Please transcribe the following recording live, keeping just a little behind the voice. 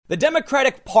The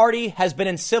Democratic Party has been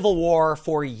in civil war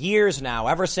for years now,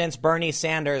 ever since Bernie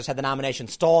Sanders had the nomination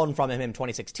stolen from him in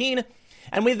 2016.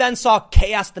 And we then saw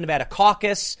chaos at the Nevada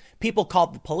caucus. People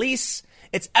called the police.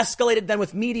 It's escalated then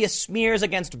with media smears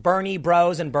against Bernie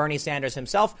bros and Bernie Sanders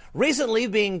himself. Recently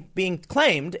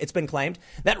it's been claimed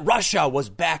that Russia was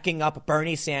backing up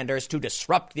Bernie Sanders to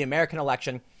disrupt the American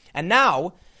election. And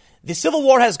now the civil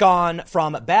war has gone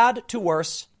from bad to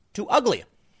worse to ugly,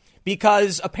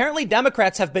 because apparently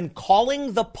Democrats have been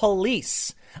calling the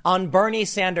police on Bernie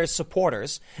Sanders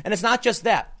supporters. And it's not just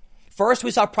that. First,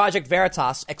 we saw Project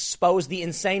Veritas expose the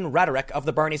insane rhetoric of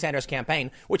the Bernie Sanders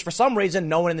campaign, which for some reason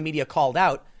no one in the media called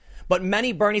out. But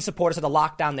many Bernie supporters had to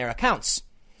lock down their accounts.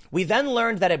 We then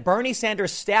learned that a Bernie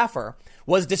Sanders staffer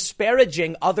was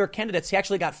disparaging other candidates. He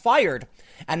actually got fired.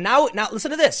 And now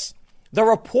listen to this. The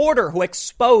reporter who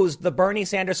exposed the Bernie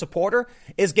Sanders supporter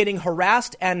is getting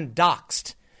harassed and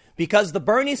doxxed, because the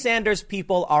Bernie Sanders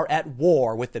people are at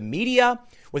war with the media,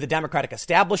 with the Democratic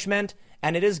establishment,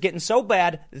 and it is getting so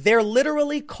bad, they're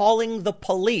literally calling the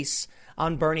police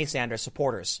on Bernie Sanders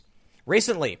supporters.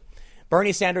 Recently,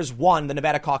 Bernie Sanders won the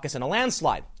Nevada caucus in a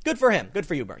landslide. Good for him. Good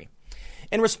for you, Bernie.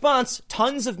 In response,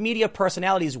 tons of media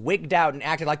personalities wigged out and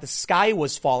acted like the sky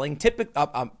was falling,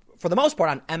 for the most part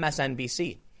on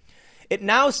MSNBC. It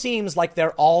now seems like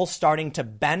they're all starting to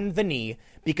bend the knee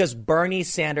because Bernie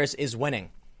Sanders is winning.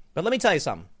 But let me tell you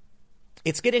something.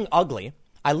 It's getting ugly.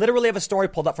 I literally have a story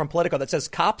pulled up from Politico that says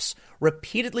cops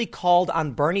repeatedly called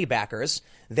on Bernie backers.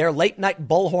 Their late night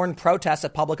bullhorn protests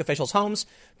at public officials' homes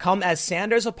come as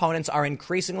Sanders opponents are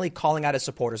increasingly calling out his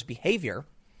supporters' behavior.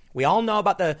 We all know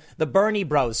about the Bernie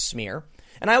bros smear.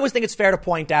 And I always think it's fair to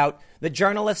point out the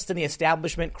journalists and the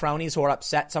establishment cronies who are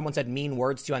upset someone said mean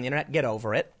words to you on the internet, get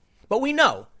over it. But we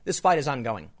know this fight is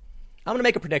ongoing. I'm going to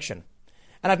make a prediction.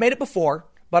 And I've made it before,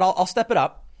 but I'll step it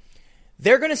up.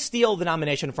 They're going to steal the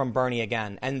nomination from Bernie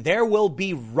again, and there will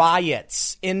be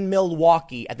riots in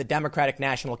Milwaukee at the Democratic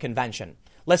National Convention.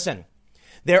 Listen,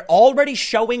 they're already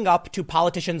showing up to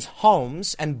politicians'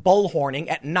 homes and bullhorning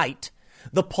at night.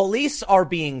 The police are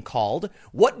being called.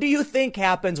 What do you think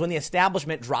happens when the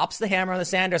establishment drops the hammer on the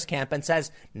Sanders camp and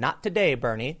says, not today,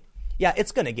 Bernie? Yeah,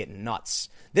 it's going to get nuts.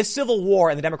 This civil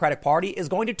war in the Democratic Party is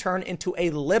going to turn into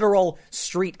a literal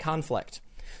street conflict.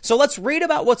 So let's read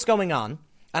about what's going on.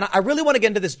 And I really want to get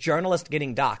into this journalist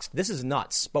getting doxxed. This is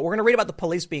nuts. But we're going to read about the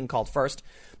police being called first.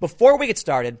 Before we get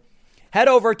started, head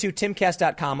over to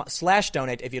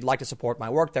timcast.com/donate if you'd like to support my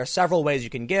work. There are several ways you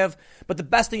can give, but the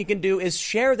best thing you can do is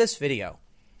share this video.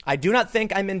 I do not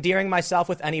think I'm endearing myself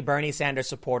with any Bernie Sanders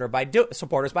supporters by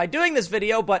doing this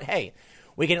video, but hey,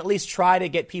 we can at least try to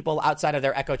get people outside of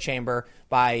their echo chamber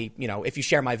by, if you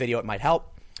share my video, it might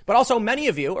help. But also many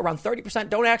of you, around 30%,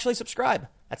 don't actually subscribe.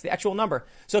 That's the actual number.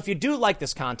 So if you do like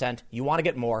this content, you want to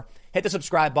get more, hit the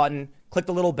subscribe button, click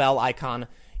the little bell icon.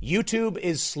 YouTube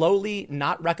is slowly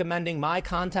not recommending my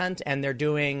content, and they're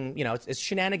doing, it's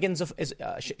shenanigans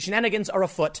are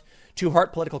afoot to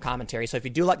hurt political commentary. So if you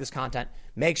do like this content,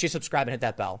 make sure you subscribe and hit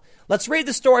that bell. Let's read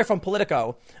the story from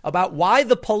Politico about why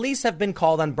the police have been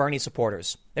called on Bernie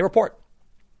supporters. They report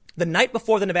the night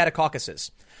before the Nevada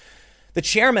caucuses, the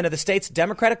chairman of the state's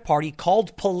Democratic Party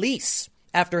called police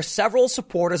after several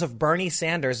supporters of Bernie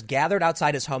Sanders gathered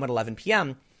outside his home at 11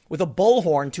 p.m. with a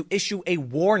bullhorn to issue a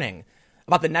warning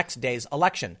about the next day's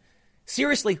election.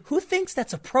 Seriously, who thinks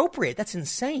that's appropriate? That's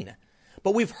insane.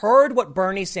 But we've heard what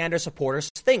Bernie Sanders supporters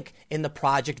think in the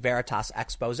Project Veritas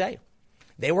expose.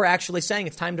 They were actually saying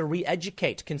it's time to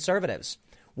re-educate conservatives.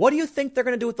 What do you think they're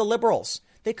going to do with the liberals?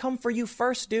 They come for you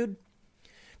first, dude.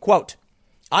 Quote,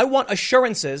 I want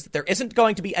assurances that there isn't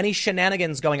going to be any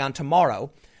shenanigans going on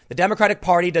tomorrow. The Democratic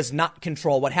Party does not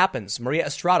control what happens. Maria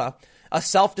Estrada, a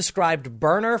self-described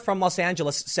burner from Los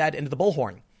Angeles, said into the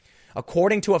bullhorn.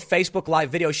 According to a Facebook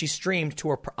Live video she streamed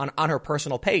to on her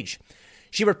personal page,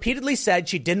 she repeatedly said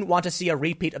she didn't want to see a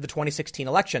repeat of the 2016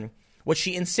 election, which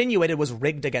she insinuated was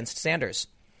rigged against Sanders.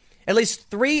 At least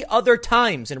 3 other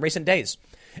times in recent days,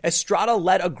 Estrada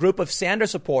led a group of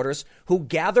Sanders supporters who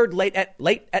gathered late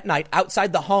at night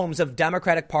outside the homes of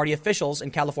Democratic Party officials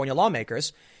and California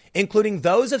lawmakers, including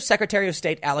those of Secretary of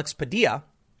State Alex Padilla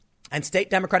and State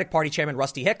Democratic Party Chairman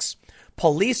Rusty Hicks.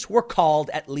 Police were called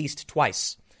at least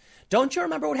twice. Don't you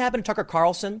remember what happened to Tucker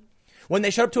Carlson? When they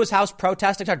showed up to his house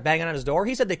protesting, started banging on his door,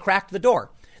 he said they cracked the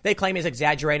door. They claim he's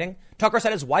exaggerating. Tucker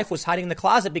said his wife was hiding in the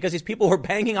closet because these people were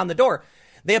banging on the door.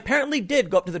 They apparently did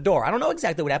go up to the door. I don't know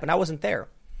exactly what happened. I wasn't there.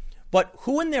 But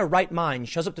who in their right mind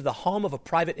shows up to the home of a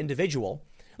private individual?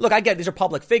 Look, I get these are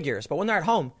public figures, but when they're at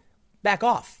home, back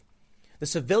off. The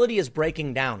civility is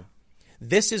breaking down.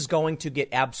 This is going to get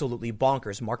absolutely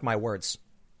bonkers. Mark my words.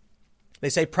 They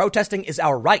say protesting is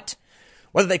our right.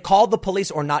 Whether they called the police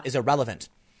or not is irrelevant.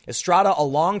 Estrada, a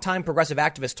longtime progressive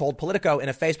activist, told Politico in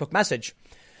a Facebook message,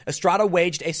 Estrada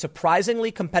waged a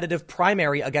surprisingly competitive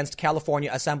primary against California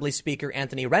Assembly Speaker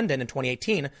Anthony Rendon in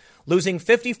 2018, losing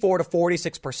 54 to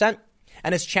 46%,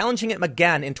 and is challenging him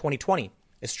again in 2020.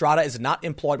 Estrada is not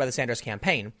employed by the Sanders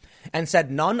campaign and said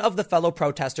none of the fellow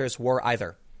protesters were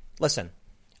either. Listen,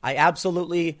 I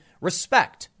absolutely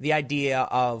respect the idea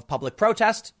of public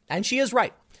protest, and she is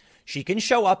right. She can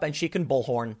show up and she can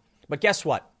bullhorn. But guess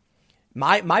what?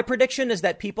 My prediction is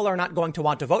that people are not going to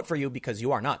want to vote for you because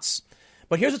you are nuts.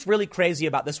 But here's what's really crazy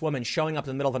about this woman showing up in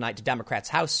the middle of the night to Democrats'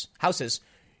 houses.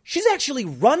 She's actually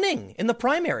running in the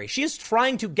primary. She is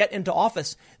trying to get into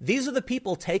office. These are the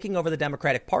people taking over the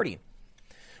Democratic Party.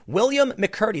 William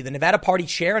McCurdy, the Nevada Party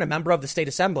chair and a member of the state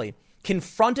assembly,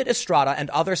 confronted Estrada and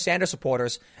other Sanders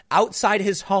supporters outside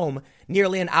his home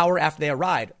nearly an hour after they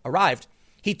arrived.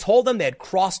 He told them they had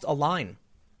crossed a line.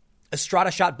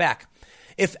 Estrada shot back.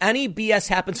 If any BS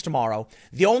happens tomorrow,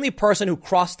 the only person who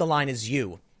crossed the line is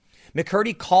you.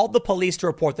 McCurdy called the police to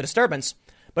report the disturbance,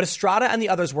 but Estrada and the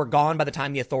others were gone by the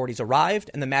time the authorities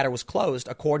arrived and the matter was closed,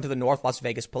 according to the North Las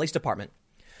Vegas Police Department.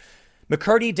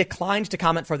 McCurdy declined to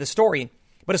comment for the story,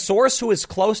 but a source who is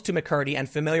close to McCurdy and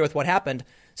familiar with what happened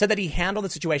said that he handled the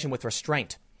situation with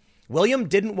restraint. William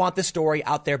didn't want this story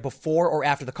out there before or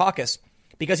after the caucus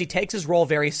because he takes his role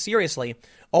very seriously,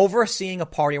 overseeing a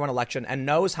party-run election, and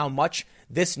knows how much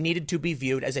this needed to be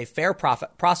viewed as a fair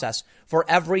process for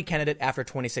every candidate after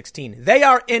 2016. They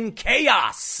are in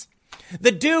chaos.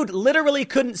 The dude literally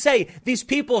couldn't say, these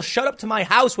people shut up to my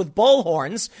house with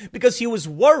bullhorns, because he was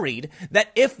worried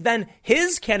that if then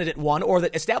his candidate won or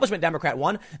the establishment Democrat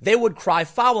won, they would cry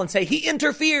foul and say he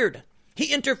interfered.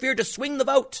 He interfered to swing the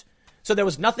vote. So there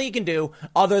was nothing he can do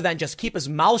other than just keep his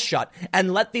mouth shut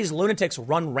and let these lunatics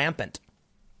run rampant.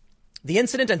 The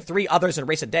incident and three others in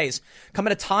recent days come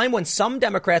at a time when some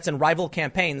Democrats in rival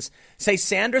campaigns say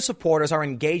Sanders supporters are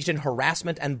engaged in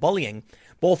harassment and bullying,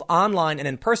 both online and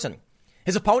in person.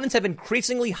 His opponents have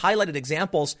increasingly highlighted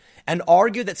examples and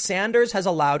argued that Sanders has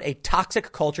allowed a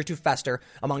toxic culture to fester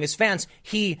among his fans.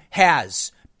 He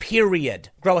has. Period.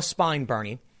 Grow a spine,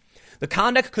 Bernie. The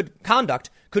conduct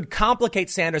could complicate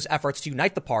Sanders' efforts to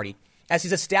unite the party, as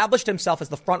he's established himself as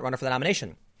the frontrunner for the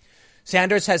nomination.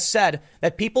 Sanders has said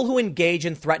that people who engage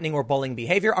in threatening or bullying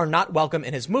behavior are not welcome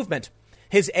in his movement.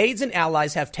 His aides and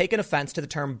allies have taken offense to the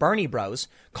term Bernie Bros,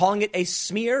 calling it a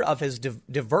smear of his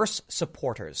diverse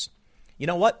supporters. You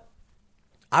know what?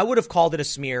 I would have called it a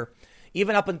smear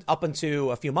even up until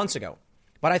a few months ago.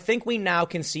 But I think we now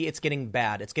can see it's getting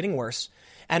bad. It's getting worse.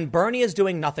 And Bernie is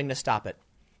doing nothing to stop it.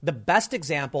 The best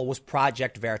example was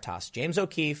Project Veritas. James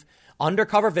O'Keefe,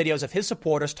 undercover videos of his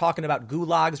supporters talking about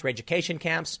gulags, re-education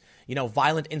camps,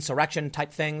 violent insurrection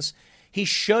type things. He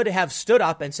should have stood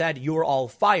up and said, "You are all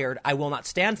fired. I will not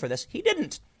stand for this." He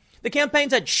didn't. The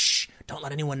campaign said, "Shh, don't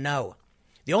let anyone know."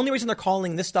 The only reason they're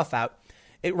calling this stuff out,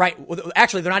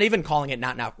 actually, they're not even calling it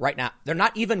right now. They're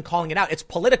not even calling it out. It's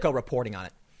Politico reporting on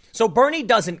it. So Bernie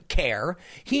doesn't care.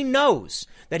 He knows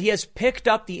that he has picked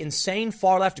up the insane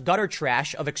far-left gutter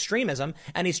trash of extremism,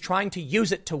 and he's trying to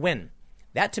use it to win.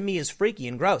 That, to me, is freaky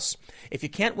and gross. If you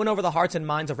can't win over the hearts and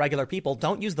minds of regular people,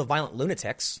 don't use the violent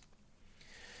lunatics.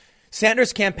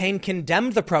 Sanders' campaign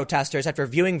condemned the protesters after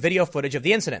viewing video footage of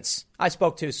the incidents. I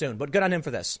spoke too soon, but good on him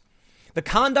for this. The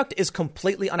conduct is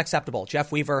completely unacceptable,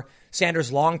 Jeff Weaver,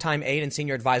 Sanders' longtime aide and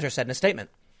senior advisor, said in a statement.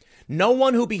 No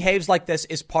one who behaves like this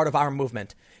is part of our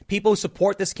movement. People who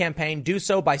support this campaign do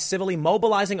so by civilly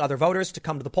mobilizing other voters to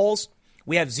come to the polls.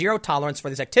 We have zero tolerance for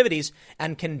these activities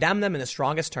and condemn them in the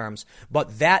strongest terms.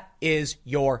 But that is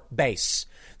your base.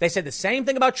 They said the same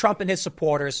thing about Trump and his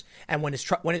supporters. And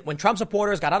when Trump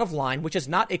supporters got out of line, which is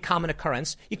not a common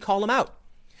occurrence, you call them out.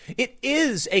 It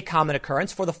is a common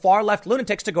occurrence for the far left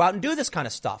lunatics to go out and do this kind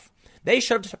of stuff. They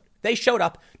showed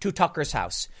up to Tucker's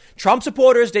house. Trump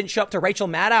supporters didn't show up to Rachel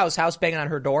Maddow's house banging on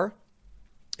her door.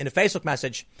 In a Facebook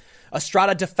message,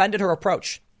 Estrada defended her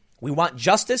approach. We want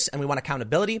justice and we want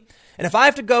accountability. And if I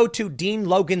have to go to Dean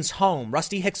Logan's home,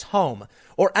 Rusty Hicks' home,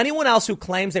 or anyone else who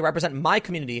claims they represent my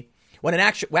community, when in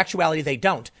actuality they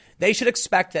don't, they should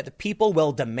expect that the people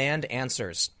will demand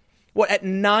answers. What, at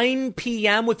 9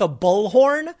 p.m. with a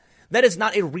bullhorn? That is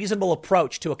not a reasonable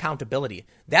approach to accountability.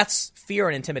 That's fear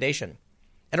and intimidation.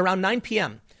 At around 9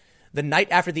 p.m., the night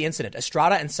after the incident,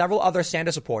 Estrada and several other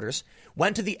Sanders supporters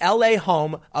went to the L.A.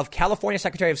 home of California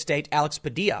Secretary of State Alex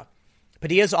Padilla.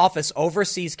 Padilla's office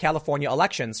oversees California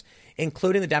elections,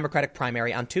 including the Democratic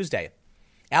primary on Tuesday.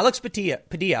 Alex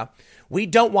Padilla, we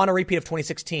don't want a repeat of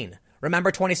 2016.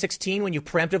 Remember 2016 when you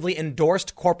preemptively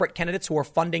endorsed corporate candidates who were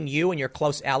funding you and your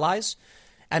close allies?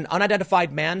 An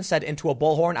unidentified man said into a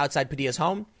bullhorn outside Padilla's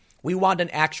home, "We want an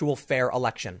actual fair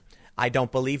election." I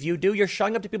don't believe you do. You're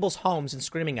showing up to people's homes and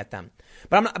screaming at them.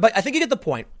 But I think you get the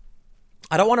point.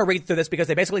 I don't want to read through this because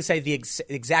they basically say the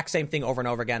exact same thing over and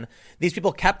over again. These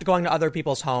people kept going to other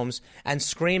people's homes and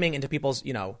screaming into people's,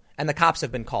 and the cops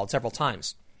have been called several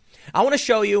times. I want to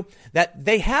show you that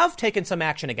they have taken some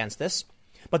action against this,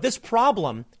 but this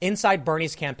problem inside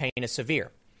Bernie's campaign is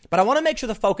severe. But I want to make sure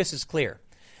the focus is clear.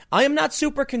 I am not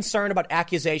super concerned about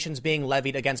accusations being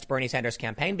levied against Bernie Sanders'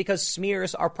 campaign because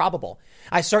smears are probable.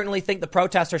 I certainly think the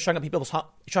protesters showing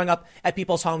up at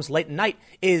people's homes late at night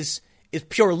is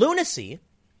pure lunacy.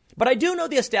 But I do know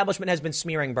the establishment has been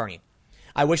smearing Bernie.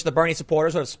 I wish the Bernie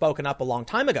supporters would have spoken up a long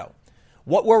time ago.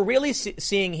 What we're really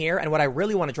seeing here, and what I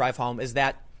really want to drive home, is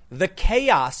that the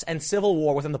chaos and civil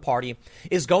war within the party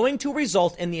is going to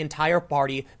result in the entire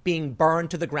party being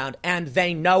burned to the ground, and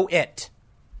they know it.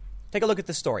 Take a look at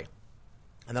this story,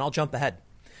 and then I'll jump ahead.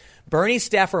 Bernie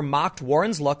staffer mocked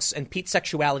Warren's looks and Pete's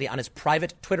sexuality on his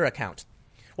private Twitter account.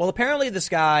 Well, apparently I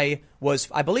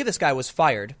believe this guy was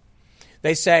fired.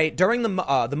 They say during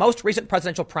the most recent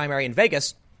presidential primary in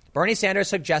Vegas, Bernie Sanders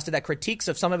suggested that critiques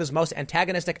of some of his most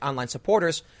antagonistic online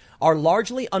supporters are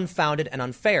largely unfounded and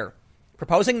unfair,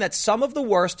 proposing that some of the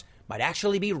worst might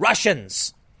actually be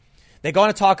Russians. They go on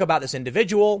to talk about this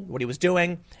individual, what he was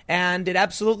doing, and it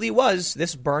absolutely was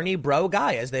this Bernie bro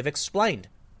guy, as they've explained.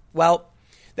 Well,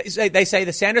 they say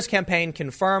the Sanders campaign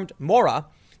confirmed, the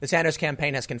Sanders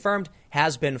campaign has confirmed,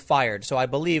 has been fired. So I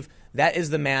believe that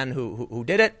is the man who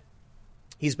did it.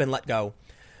 He's been let go.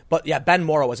 But yeah, Ben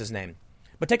Mora was his name.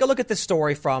 But take a look at this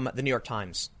story from the New York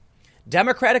Times.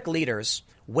 Democratic leaders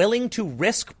willing to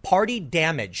risk party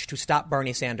damage to stop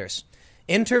Bernie Sanders.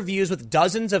 Interviews with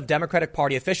dozens of Democratic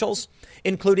Party officials,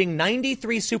 including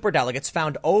 93 superdelegates,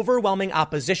 found overwhelming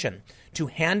opposition to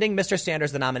handing Mr.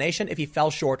 Sanders the nomination if he fell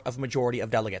short of majority of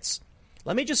delegates.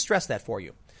 Let me just stress that for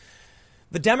you.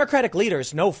 The Democratic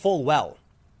leaders know full well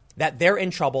that they're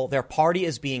in trouble, their party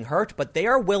is being hurt, but they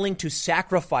are willing to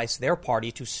sacrifice their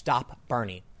party to stop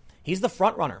Bernie. He's the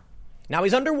front runner. Now,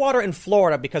 he's underwater in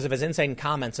Florida because of his insane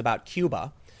comments about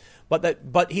Cuba.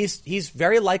 But he's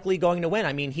very likely going to win.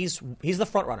 I mean, he's the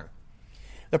front runner.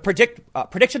 The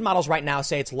prediction models right now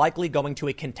say it's likely going to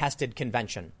a contested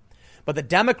convention. But the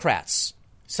Democrats,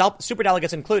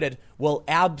 superdelegates included, will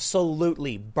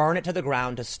absolutely burn it to the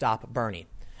ground to stop Bernie.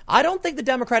 I don't think the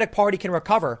Democratic Party can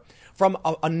recover from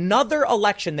another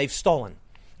election they've stolen.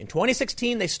 In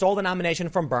 2016, they stole the nomination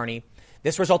from Bernie.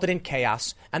 This resulted in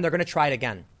chaos, and they're going to try it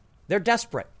again. They're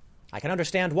desperate. I can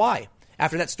understand why.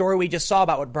 After that story we just saw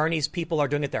about what Bernie's people are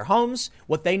doing at their homes,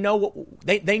 what they know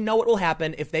what will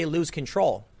happen if they lose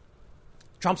control.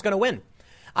 Trump's going to win.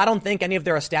 I don't think any of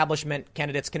their establishment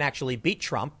candidates can actually beat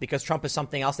Trump because Trump is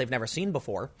something else they've never seen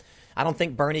before. I don't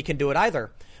think Bernie can do it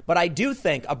either. But I do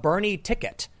think a Bernie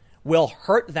ticket will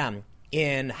hurt them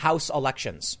in House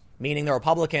elections, meaning the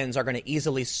Republicans are going to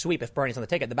easily sweep if Bernie's on the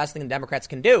ticket. The best thing the Democrats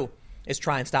can do is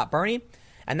try and stop Bernie.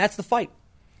 And that's the fight.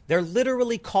 They're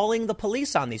literally calling the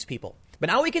police on these people. But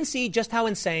now we can see just how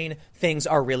insane things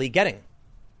are really getting.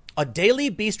 A Daily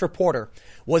Beast reporter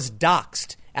was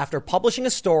doxxed after publishing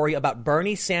a story about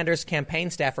Bernie Sanders campaign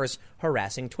staffers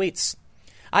harassing tweets.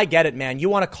 I get it, man. You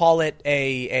want to call it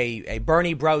a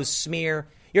Bernie Bros smear?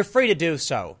 You're free to do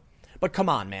so. But come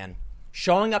on, man.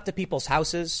 Showing up to people's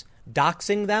houses,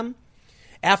 doxing them?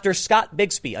 After Scott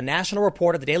Bixby, a national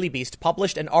reporter of the Daily Beast,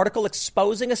 published an article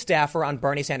exposing a staffer on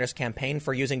Bernie Sanders' campaign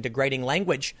for using degrading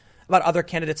language about other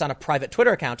candidates on a private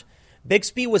Twitter account,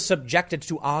 Bixby was subjected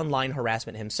to online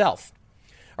harassment himself.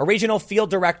 A regional field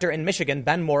director in Michigan,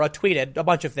 Ben Mora, tweeted a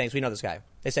bunch of things. We know this guy.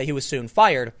 They say he was soon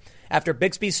fired after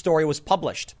Bixby's story was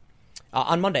published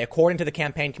on Monday, according to the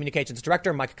campaign communications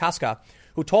director, Mike Koska,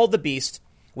 who told The Beast,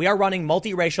 "We are running a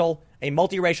multiracial,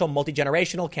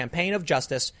 multi-generational campaign of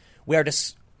justice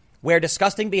where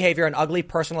disgusting behavior and ugly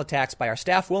personal attacks by our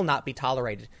staff will not be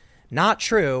tolerated." Not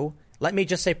true. Let me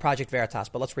just say Project Veritas,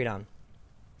 but let's read on.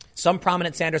 Some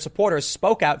prominent Sanders supporters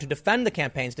spoke out to defend the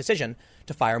campaign's decision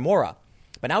to fire Mora.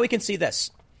 But now we can see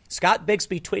this. Scott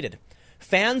Bixby tweeted,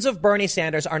 "Fans of Bernie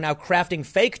Sanders are now crafting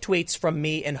fake tweets from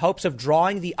me in hopes of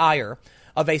drawing the ire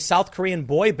of a South Korean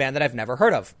boy band that I've never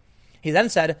heard of." He then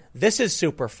said, "This is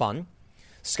super fun.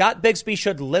 Scott Bixby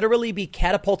should literally be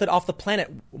catapulted off the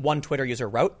planet," one Twitter user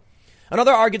wrote.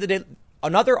 Another argued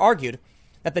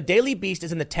that the Daily Beast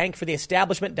is in the tank for the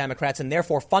establishment Democrats and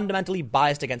therefore fundamentally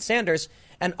biased against Sanders,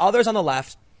 and others on the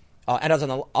left.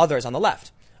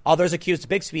 Others accused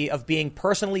Bixby of being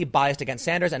personally biased against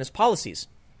Sanders and his policies.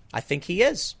 I think he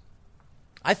is.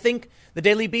 I think the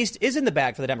Daily Beast is in the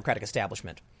bag for the Democratic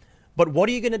establishment. But what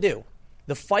are you going to do?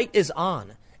 The fight is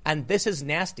on, and this is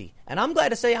nasty. And I'm glad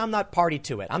to say I'm not party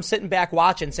to it. I'm sitting back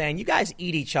watching saying, you guys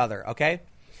eat each other, okay?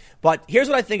 But here's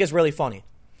what I think is really funny.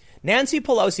 Nancy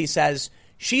Pelosi says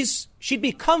she'd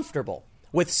be comfortable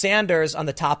with Sanders on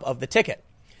the top of the ticket.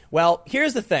 Well,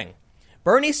 here's the thing.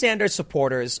 Bernie Sanders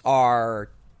supporters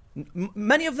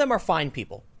many of them are fine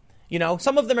people. You know,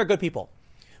 some of them are good people.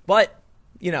 But,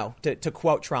 you know, to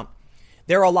quote Trump,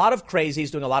 there are a lot of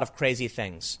crazies doing a lot of crazy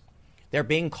things. They're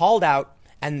being called out,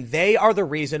 and they are the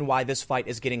reason why this fight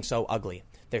is getting so ugly.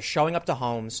 They're showing up to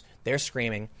homes. They're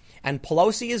screaming. And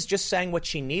Pelosi is just saying what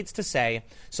she needs to say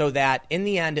so that in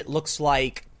the end, it looks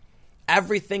like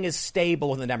everything is stable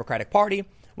within the Democratic Party,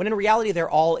 when in reality, they're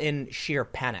all in sheer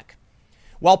panic.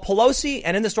 While Pelosi,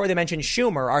 and in the story they mentioned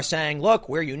Schumer, are saying, look,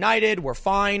 we're united, we're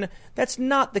fine. That's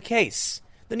not the case.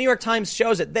 The New York Times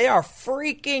shows it. They are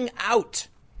freaking out.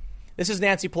 This is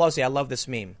Nancy Pelosi. I love this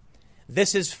meme.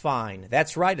 This is fine.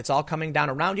 That's right. It's all coming down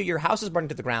around you. Your house is burning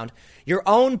to the ground. Your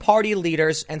own party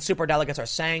leaders and superdelegates are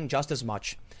saying just as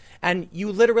much. And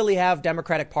you literally have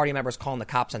Democratic Party members calling the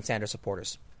cops on Sanders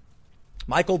supporters.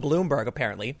 Michael Bloomberg,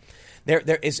 apparently,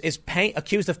 is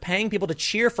accused of paying people to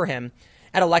cheer for him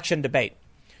at election debate.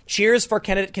 Cheers for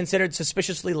candidate considered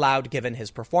suspiciously loud given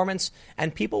his performance.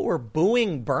 And people were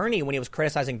booing Bernie when he was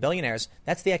criticizing billionaires.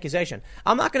 That's the accusation.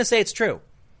 I'm not going to say it's true.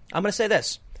 I'm going to say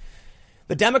this.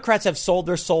 The Democrats have sold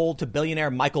their soul to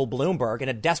billionaire Michael Bloomberg in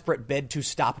a desperate bid to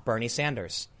stop Bernie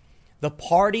Sanders. The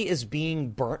party is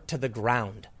being burnt to the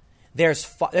ground.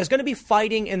 There's going to be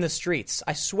fighting in the streets.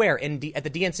 I swear, at the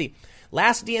DNC.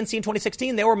 Last DNC in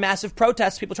 2016, there were massive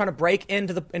protests, people trying to break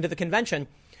into the convention.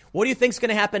 What do you think is going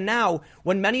to happen now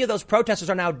when many of those protesters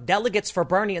are now delegates for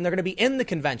Bernie and they're going to be in the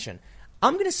convention?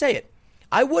 I'm going to say it.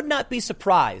 I would not be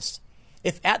surprised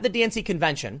if at the DNC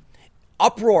convention,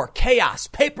 uproar, chaos,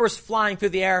 papers flying through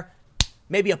the air,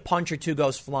 maybe a punch or two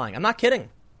goes flying. I'm not kidding.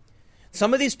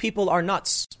 Some of these people are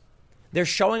nuts. They're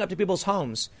showing up to people's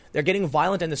homes. They're getting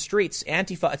violent in the streets,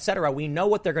 Antifa, etc. We know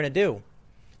what they're going to do.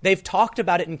 They've talked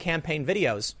about it in campaign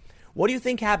videos. What do you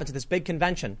think happens at this big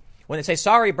convention when they say,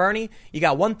 sorry, Bernie, you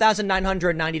got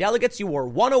 1,990 delegates. You were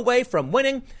one away from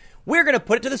winning. We're going to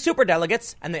put it to the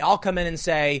superdelegates. And they all come in and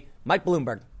say, Mike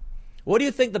Bloomberg. What do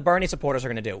you think the Bernie supporters are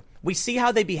going to do? We see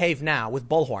how they behave now with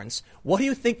bullhorns. What do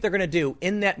you think they're going to do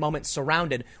in that moment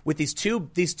surrounded with these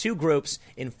two groups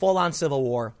in full-on civil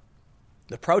war?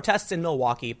 The protests in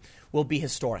Milwaukee will be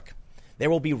historic. There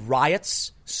will be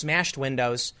riots, smashed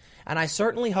windows, and I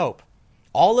certainly hope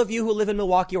all of you who live in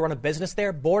Milwaukee or run a business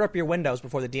there, board up your windows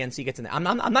before the DNC gets in there. I'm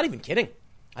not even kidding.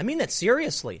 I mean that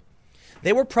seriously.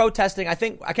 They were protesting. I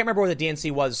can't remember where the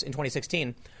DNC was in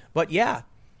 2016, but yeah,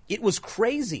 it was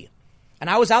crazy. And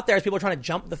I was out there as people were trying to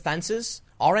jump the fences.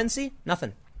 RNC,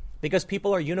 nothing, because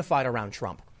people are unified around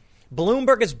Trump.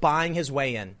 Bloomberg is buying his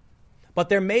way in, but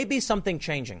there may be something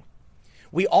changing.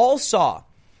 We all saw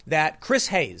that Chris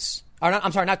Hayes,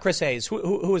 not Chris Hayes.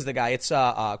 Who is the guy? It's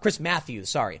Chris Matthews.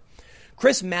 Sorry.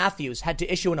 Chris Matthews had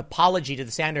to issue an apology to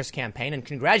the Sanders campaign and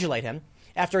congratulate him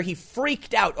after he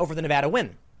freaked out over the Nevada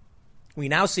win. We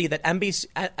now see that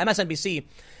MSNBC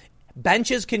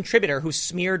benches contributor who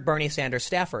smeared Bernie Sanders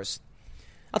staffers.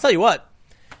 I'll tell you what,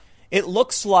 it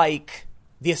looks like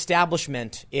the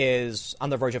establishment is on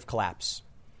the verge of collapse.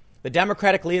 The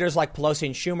Democratic leaders like Pelosi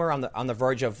and Schumer on the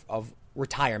verge of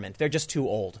retirement. They're just too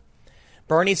old.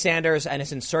 Bernie Sanders and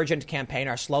his insurgent campaign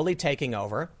are slowly taking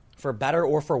over, for better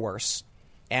or for worse,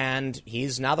 and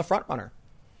he's now the front runner.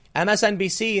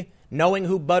 MSNBC, knowing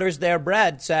who butters their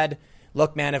bread, said,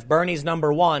 look, man, if Bernie's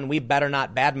number one, we better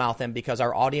not badmouth him because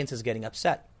our audience is getting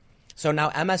upset. So now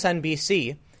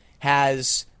MSNBC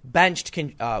has benched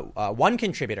one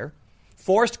contributor,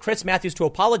 forced Chris Matthews to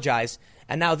apologize,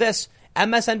 and now this,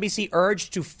 MSNBC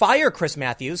urged to fire Chris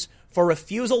Matthews for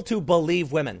refusal to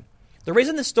believe women. The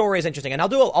reason this story is interesting, and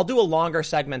I'll do a longer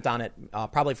segment on it,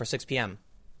 probably for 6 p.m.,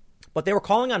 but they were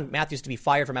calling on Matthews to be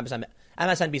fired from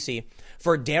MSNBC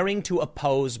for daring to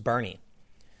oppose Bernie.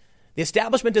 The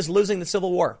establishment is losing the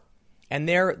Civil War, and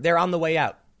they're on the way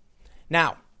out.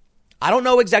 Now, I don't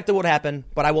know exactly what happened,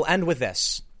 but I will end with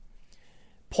this.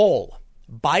 Poll: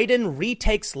 Biden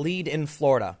retakes lead in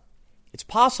Florida. It's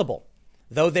possible.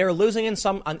 Though they're losing in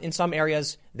some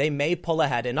areas, they may pull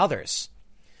ahead in others.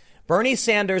 Bernie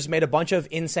Sanders made a bunch of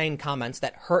insane comments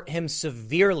that hurt him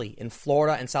severely in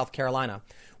Florida and South Carolina,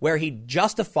 where he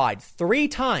justified 3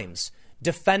 times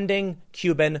defending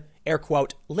Cuban, air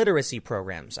quote, literacy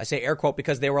programs. I say air quote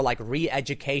because they were like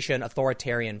re-education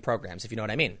authoritarian programs, if you know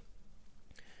what I mean.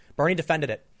 Bernie defended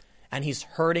it, and he's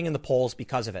hurting in the polls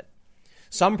because of it.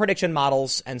 Some prediction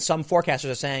models and some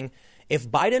forecasters are saying If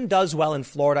Biden does well in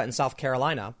Florida and South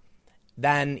Carolina,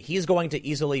 then he's going to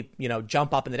easily,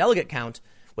 jump up in the delegate count.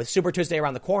 With Super Tuesday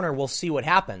around the corner, we'll see what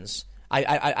happens.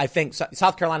 I think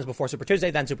South Carolina's before Super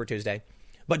Tuesday, then Super Tuesday.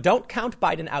 But don't count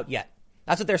Biden out yet.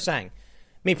 That's what they're saying.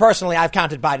 Me personally, I've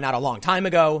counted Biden out a long time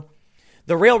ago.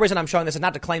 The real reason I'm showing this is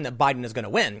not to claim that Biden is going to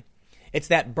win. It's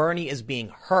that Bernie is being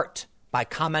hurt by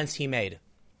comments he made.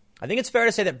 I think it's fair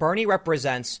to say that Bernie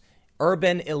represents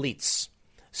urban elites,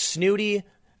 snooty,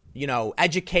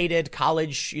 educated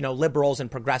college, liberals and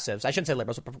progressives. I shouldn't say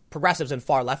liberals, but progressives and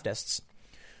far leftists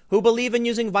who believe in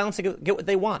using violence to get what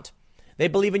they want. They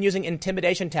believe in using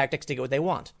intimidation tactics to get what they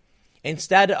want.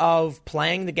 Instead of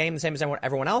playing the game the same as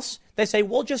everyone else, they say,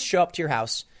 we'll just show up to your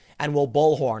house and we'll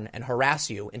bullhorn and harass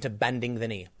you into bending the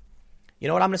knee. You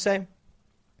know what I'm going to say?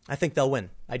 I think they'll win.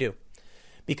 I do.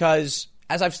 Because,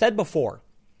 as I've said before,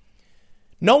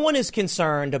 no one is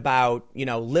concerned about,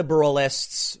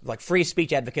 liberalists, like free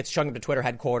speech advocates showing up to Twitter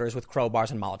headquarters with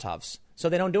crowbars and Molotovs. So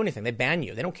they don't do anything. They ban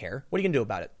you. They don't care. What are you going to do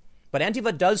about it? But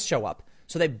Antifa does show up.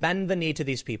 So they bend the knee to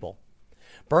these people.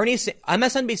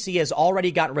 MSNBC has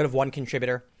already gotten rid of one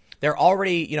contributor. They're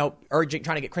already, trying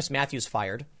to get Chris Matthews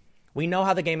fired. We know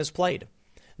how the game is played.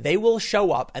 They will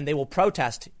show up and they will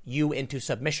protest you into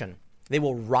submission. They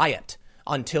will riot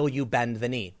until you bend the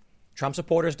knee. Trump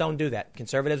supporters don't do that.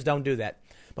 Conservatives don't do that.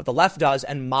 But the left does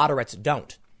and moderates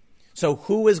don't. So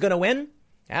who is going to win?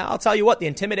 I'll tell you what, the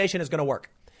intimidation is going to work.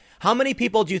 How many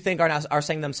people do you think are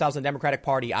saying themselves in the Democratic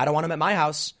Party, I don't want them at my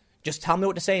house. Just tell me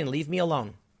what to say and leave me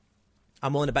alone.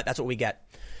 I'm willing to bet that's what we get.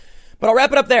 But I'll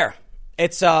wrap it up there.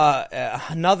 It's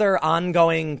another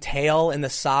ongoing tale in the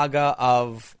saga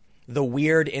of the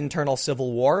weird internal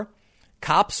civil war.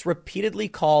 Cops repeatedly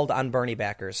called on Bernie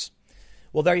backers.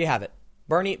 Well, there you have it.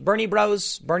 Bernie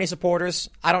bros, Bernie supporters.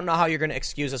 I don't know how you're going to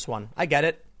excuse this one. I get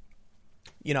it.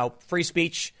 Free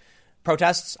speech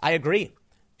protests. I agree.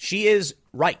 She is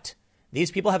right.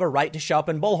 These people have a right to show up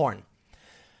in Bullhorn.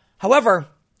 However,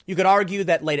 you could argue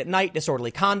that late at night,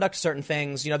 disorderly conduct, certain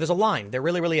things, there's a line. There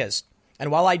really, really is.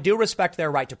 And while I do respect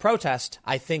their right to protest,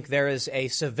 I think there is a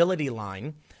civility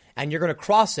line, and you're going to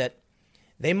cross it.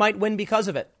 They might win because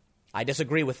of it. I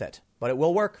disagree with it, but it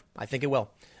will work. I think it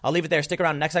will. I'll leave it there. Stick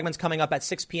around. Next segment's coming up at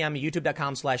 6 p.m.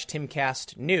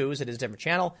 youtube.com/TimCastNews. It is a different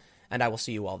channel, and I will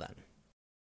see you all then.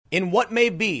 In what may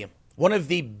be one of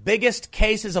the biggest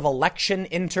cases of election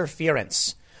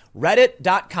interference,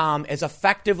 Reddit.com is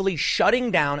effectively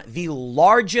shutting down the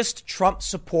largest Trump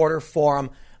supporter forum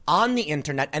on the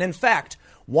internet. And in fact,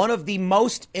 one of the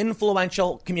most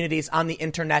influential communities on the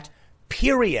internet,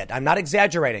 period. I'm not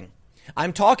exaggerating.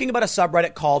 I'm talking about a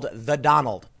subreddit called The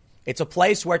Donald. It's a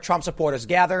place where Trump supporters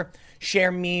gather,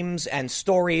 share memes and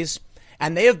stories,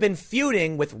 and they have been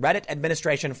feuding with the Reddit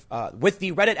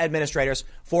administrators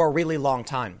for a really long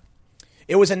time.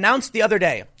 It was announced the other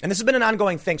day, and this has been an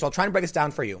ongoing thing, so I'll try and break this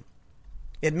down for you.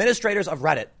 The administrators of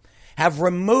Reddit have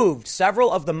removed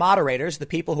several of the moderators, the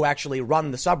people who actually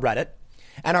run the subreddit,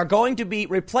 and are going to be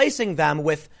replacing them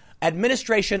with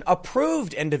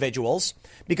administration-approved individuals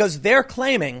because they're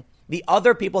claiming the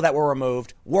other people that were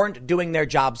removed weren't doing their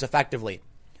jobs effectively.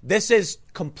 This is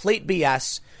complete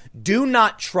BS. Do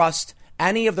not trust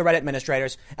any of the Reddit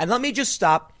administrators. And let me just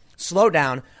slow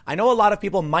down. I know a lot of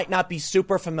people might not be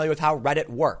super familiar with how Reddit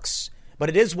works, but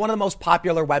it is one of the most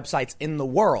popular websites in the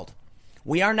world.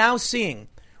 We are now seeing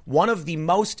one of the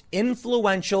most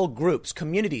influential groups,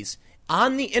 communities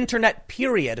on the internet,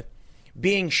 period,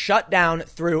 being shut down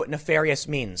through nefarious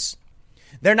means.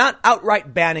 They're not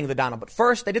outright banning the Donald, but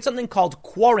first they did something called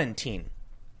quarantine.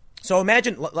 So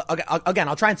imagine, again,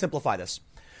 I'll try and simplify this.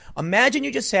 Imagine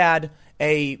you just had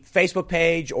a Facebook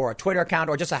page or a Twitter account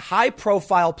or just a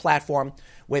high-profile platform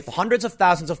with hundreds of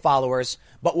thousands of followers,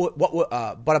 but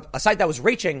a site that was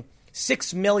reaching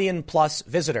 6 million plus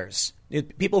visitors,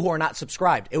 people who are not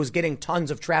subscribed. It was getting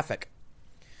tons of traffic.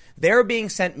 They're being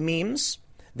sent memes.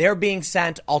 They're being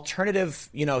sent alternative,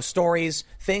 stories,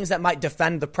 things that might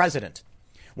defend the president.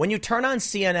 When you turn on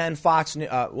CNN, Fox,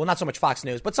 well, not so much Fox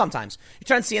News, but sometimes you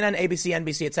turn on CNN, ABC,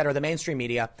 NBC, et cetera, the mainstream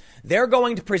media, they're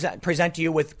going to present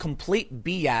you with complete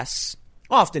BS,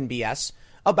 often BS,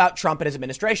 about Trump and his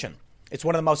administration. It's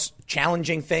one of the most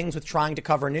challenging things with trying to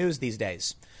cover news these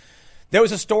days. There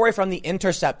was a story from The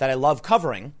Intercept that I love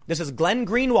covering. This is Glenn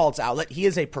Greenwald's outlet. He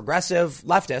is a progressive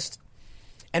leftist.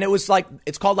 And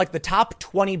it's called the top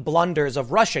 20 blunders of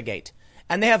Russiagate.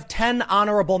 And they have 10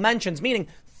 honorable mentions, meaning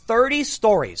 30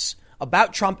 stories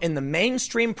about Trump in the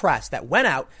mainstream press that went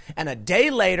out and a day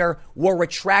later were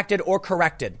retracted or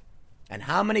corrected. And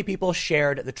how many people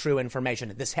shared the true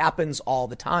information? This happens all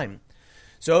the time.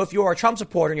 So if you're a Trump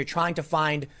supporter and you're trying to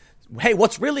find, hey,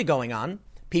 what's really going on?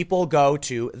 people go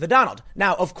to the Donald.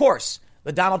 Now, of course,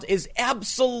 the Donald is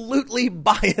absolutely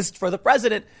biased for the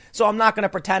president, so I'm not going to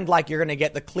pretend like you're going to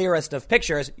get the clearest of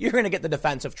pictures. You're going to get the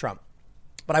defense of Trump.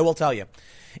 But I will tell you,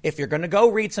 if you're going to go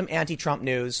read some anti-Trump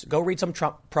news, go read some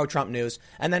pro-Trump news,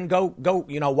 and then go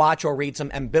watch or read some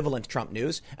ambivalent Trump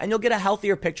news, and you'll get a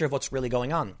healthier picture of what's really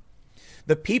going on.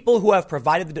 The people who have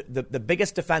provided the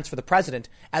biggest defense for the president,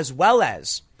 as well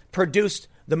as produced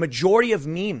the majority of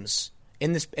memes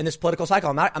in this political cycle,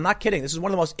 I'm not kidding. This is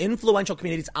one of the most influential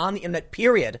communities on the internet,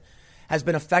 period, has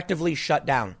been effectively shut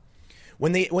down.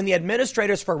 When the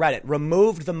administrators for Reddit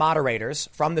removed the moderators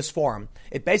from this forum,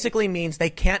 it basically means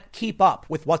they can't keep up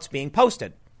with what's being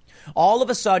posted. All of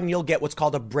a sudden, you'll get what's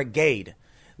called a brigade.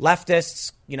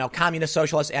 Leftists, communist,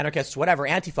 socialists, anarchists, whatever,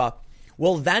 Antifa,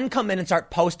 will then come in and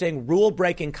start posting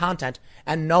rule-breaking content,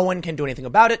 and no one can do anything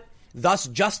about it, thus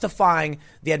justifying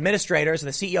the administrators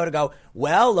and the CEO to go,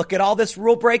 well, look at all this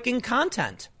rule-breaking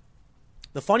content.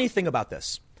 The funny thing about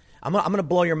this, I'm going to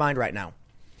blow your mind right now.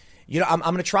 I'm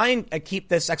going to try and keep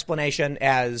this explanation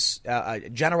as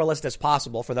generalist as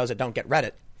possible for those that don't get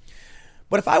Reddit.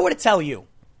 But if I were to tell you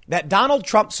that Donald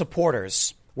Trump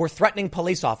supporters were threatening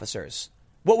police officers,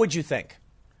 what would you think?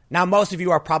 Now, most of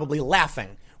you are probably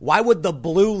laughing. Why would the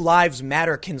Blue Lives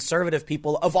Matter conservative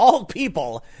people, of all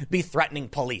people, be threatening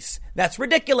police? That's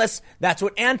ridiculous. That's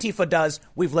what Antifa does.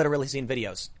 We've literally seen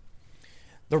videos.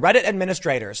 The Reddit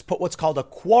administrators put what's called a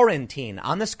quarantine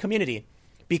on this community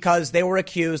because they were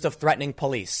accused of threatening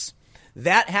police.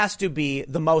 That has to be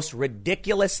the most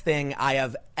ridiculous thing I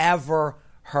have ever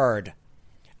heard.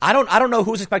 I don't know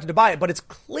who's expected to buy it, but it's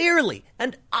clearly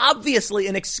and obviously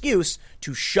an excuse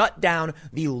to shut down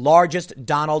the largest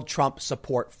Donald Trump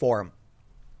support forum.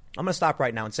 I'm going to stop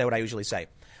right now and say what I usually say.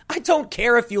 I don't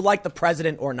care if you like the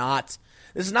president or not.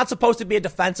 This is not supposed to be a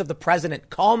defense of the president.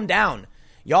 Calm down.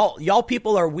 Y'all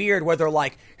people are weird where they're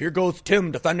like, here goes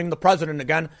Tim defending the president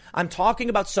again. I'm talking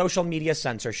about social media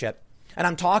censorship. And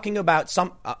I'm talking about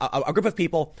a group of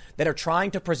people that are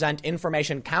trying to present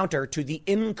information counter to the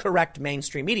incorrect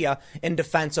mainstream media in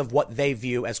defense of what they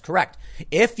view as correct.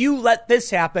 If you let this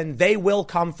happen, they will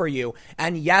come for you.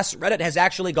 And yes, Reddit has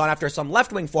actually gone after some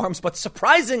left-wing forums, but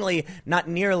surprisingly not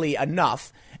nearly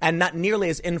enough and not nearly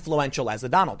as influential as the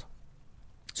Donald.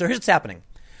 So here's what's happening.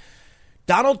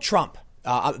 Donald Trump,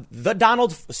 the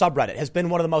Donald subreddit, has been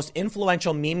one of the most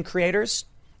influential meme creators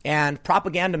and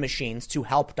propaganda machines to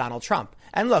help Donald Trump.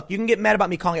 And look, you can get mad about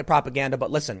me calling it propaganda,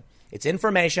 but listen, it's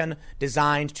information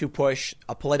designed to push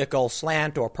a political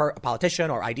slant or a politician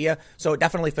or idea. So it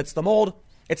definitely fits the mold.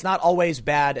 It's not always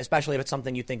bad, especially if it's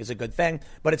something you think is a good thing,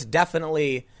 but it's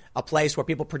definitely a place where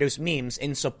people produce memes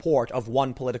in support of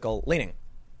one political leaning.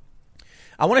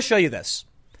 I want to show you this.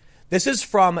 This is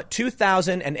from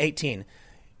 2018.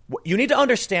 You need to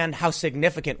understand how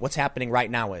significant what's happening right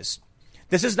now is.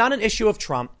 This is not an issue of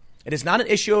Trump. It is not an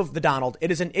issue of the Donald.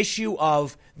 It is an issue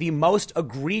of the most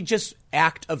egregious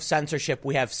act of censorship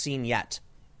we have seen yet.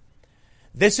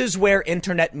 This is where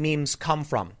internet memes come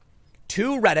from.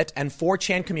 Two Reddit and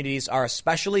 4chan communities are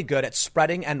especially good at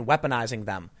spreading and weaponizing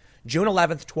them. June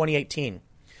 11th, 2018.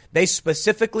 They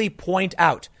specifically point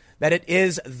out that it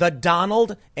is the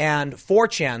Donald and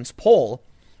 4chan's poll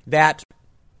that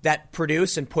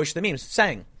produce and push the memes,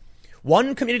 saying,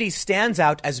 one community stands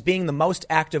out as being the most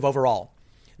active overall.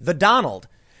 The Donald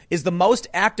is the most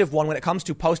active one when it comes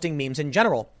to posting memes in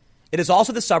general. It is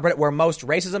also the subreddit where most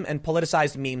racism and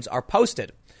politicized memes are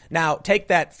posted. Now, take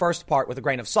that first part with a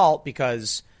grain of salt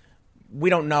because we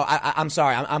don't know. I'm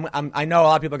sorry. I know a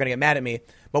lot of people are going to get mad at me,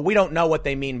 but we don't know what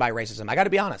they mean by racism. I got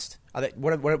to be honest.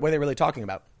 What are they really talking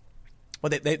about?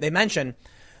 Well, they mention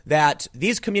that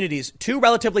these communities, two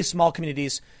relatively small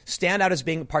communities, stand out as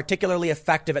being particularly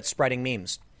effective at spreading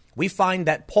memes. We find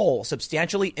that poll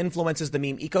substantially influences the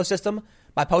meme ecosystem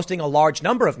by posting a large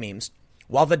number of memes,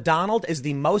 while the Donald is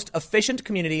the most efficient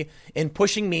community in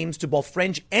pushing memes to both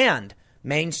fringe and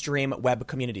mainstream web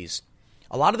communities.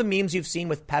 A lot of the memes you've seen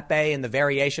with Pepe and the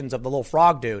variations of the little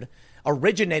frog dude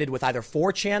originated with either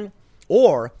 4chan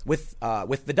or with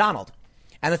the Donald.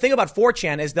 And the thing about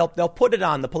 4chan is they'll put it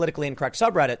on the politically incorrect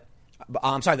subreddit.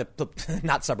 I'm sorry,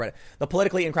 not subreddit, the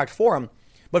politically incorrect forum.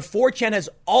 But 4chan has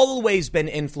always been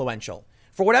influential.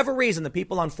 For whatever reason, the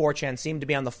people on 4chan seem to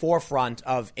be on the forefront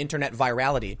of internet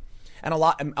virality. And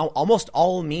almost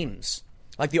all memes,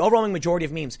 like the overwhelming majority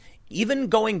of memes, even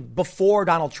going before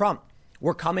Donald Trump,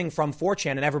 were coming from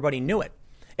 4chan and everybody knew it.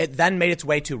 It then made its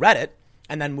way to Reddit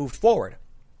and then moved forward.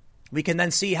 We can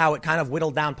then see how it kind of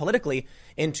whittled down politically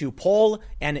into poll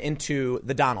and into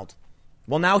the Donald.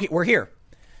 Well, now we're here.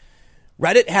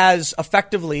 Reddit has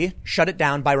effectively shut it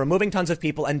down by removing tons of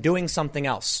people and doing something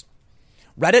else.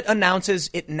 Reddit announces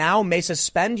it now may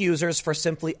suspend users for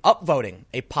simply upvoting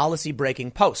a policy-breaking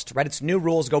post. Reddit's new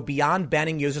rules go beyond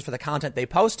banning users for the content they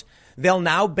post. They'll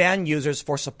now ban users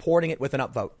for supporting it with an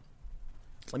upvote.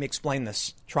 Let me explain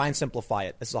this. Try and simplify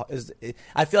it.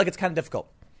 I feel like it's kind of difficult.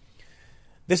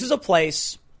 This is a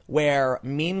place where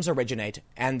memes originate,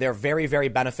 and they're very, very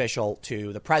beneficial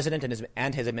to the president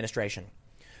and his administration.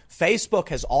 Facebook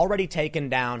has already taken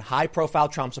down high-profile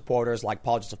Trump supporters like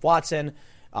Paul Joseph Watson,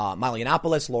 Milo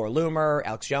Yiannopoulos, Laura Loomer,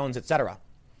 Alex Jones, etc.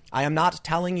 I am not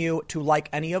telling you to like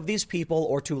any of these people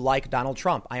or to like Donald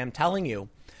Trump. I am telling you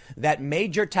that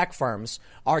major tech firms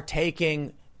are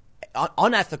taking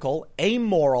unethical,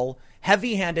 amoral,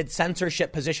 heavy-handed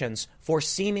censorship positions for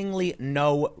seemingly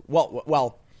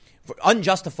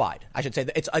unjustified. I should say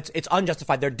that it's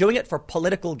unjustified. They're doing it for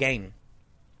political gain,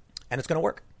 and it's going to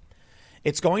work.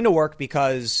 It's going to work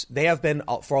because they have been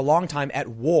for a long time at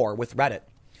war with Reddit.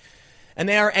 And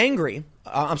they are angry.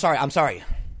 I'm sorry.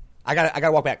 I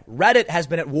gotta walk back. Reddit has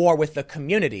been at war with the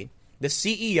community. The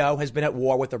CEO has been at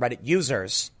war with the Reddit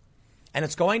users. And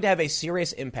it's going to have a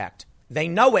serious impact. They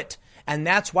know it. And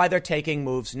that's why they're taking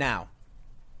moves now.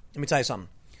 Let me tell you something.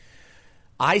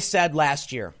 I said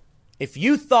last year, if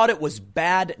you thought it was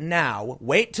bad now,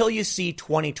 wait till you see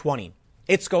 2020.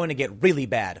 It's going to get really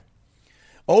bad.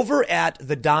 Over at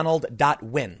the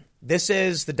Donald.win, this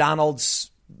is the Donald's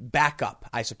backup,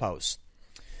 I suppose.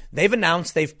 They've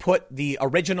announced they've put the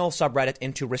original subreddit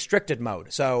into restricted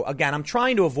mode. So again, I'm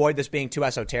trying to avoid this being too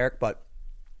esoteric, but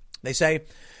they say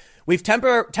we've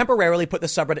temporarily put the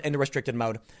subreddit into restricted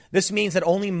mode. This means that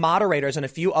only moderators and a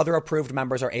few other approved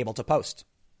members are able to post.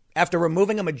 After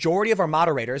removing a majority of our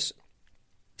moderators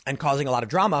and causing a lot of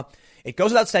drama, it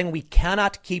goes without saying we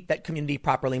cannot keep that community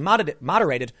properly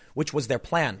moderated, which was their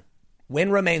plan.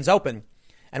 Win remains open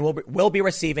and will be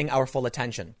receiving our full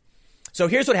attention. So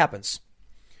here's what happens.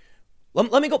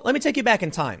 Let me take you back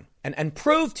in time and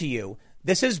prove to you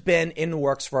this has been in the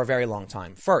works for a very long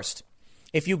time. First,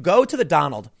 if you go to the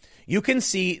Donald, you can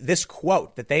see this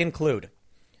quote that they include.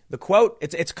 The quote,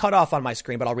 it's cut off on my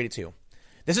screen, but I'll read it to you.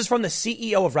 This is from the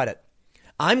CEO of Reddit.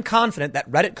 I'm confident that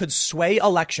Reddit could sway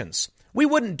elections. We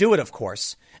wouldn't do it, of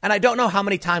course, and I don't know how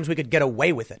many times we could get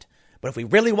away with it. But if we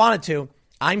really wanted to,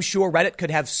 I'm sure Reddit could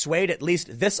have swayed at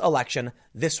least this election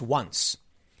this once.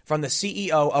 From the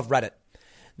CEO of Reddit.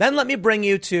 Then let me bring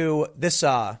you to this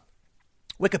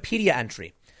Wikipedia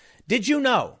entry. Did you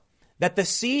know that the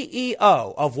CEO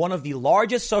of one of the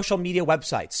largest social media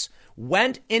websites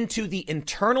went into the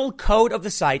internal code of the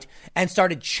site and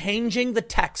started changing the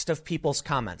text of people's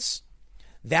comments?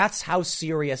 That's how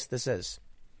serious this is.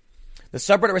 The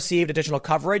subreddit received additional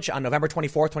coverage on November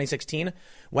 24, 2016,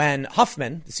 when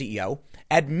Huffman, the CEO,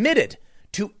 admitted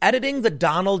to editing the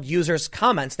Donald users'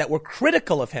 comments that were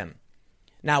critical of him.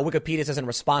 Now, Wikipedia says in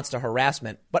response to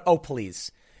harassment, but oh,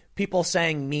 please. People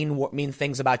saying mean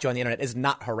things about you on the internet is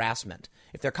not harassment.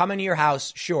 If they're coming to your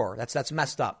house, sure, that's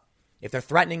messed up. If they're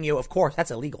threatening you, of course,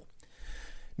 that's illegal.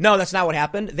 No, that's not what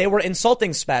happened. They were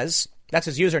insulting Spez. That's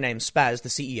his username, Spez, the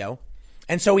CEO.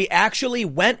 And so he actually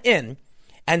went in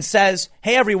and says,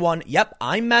 hey, everyone, yep,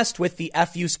 I messed with the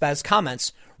FU Spez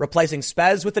comments, replacing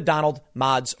Spez with the Donald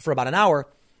mods for about an hour.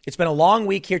 It's been a long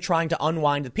week here trying to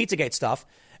unwind the Pizzagate stuff.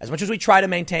 As much as we try to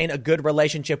maintain a good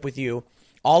relationship with you,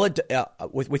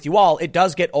 with you all, it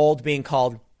does get old being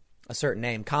called a certain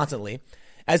name constantly.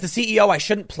 As the CEO, I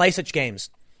shouldn't play such games.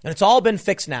 And it's all been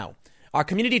fixed now. Our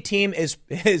community team is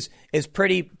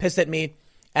pretty pissed at me,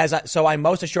 so I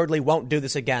most assuredly won't do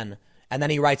this again. And then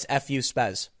he writes FU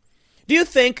Spez. Do you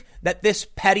think that this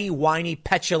petty, whiny,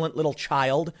 petulant little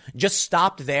child just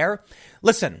stopped there?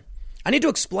 Listen, I need to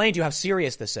explain to you how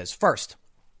serious this is. First,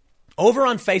 over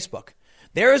on Facebook,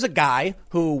 there is a guy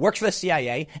who works for the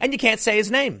CIA, and you can't say his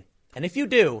name. And if you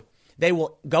do, they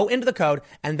will go into the code,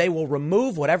 and they will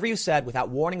remove whatever you said without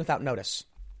warning, without notice.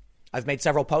 I've made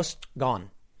several posts,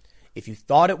 gone. If you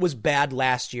thought it was bad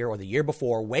last year or the year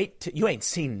before, you ain't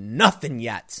seen nothing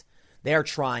yet. They're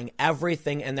trying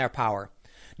everything in their power.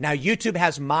 Now, YouTube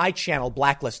has my channel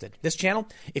blacklisted. This channel,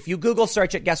 if you Google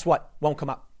search it, guess what? Won't come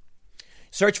up.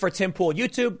 Search for Tim Pool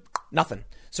YouTube, nothing.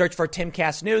 Search for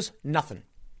Timcast News, nothing.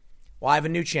 Well, I have a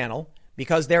new channel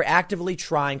because they're actively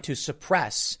trying to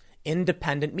suppress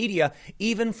independent media,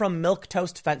 even from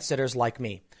milquetoast fence sitters like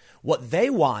me. What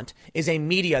they want is a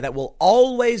media that will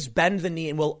always bend the knee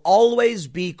and will always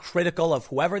be critical of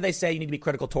whoever they say you need to be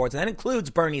critical towards. And that includes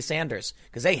Bernie Sanders,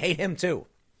 because they hate him too.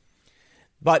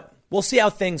 But we'll see how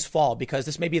things fall, because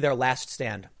this may be their last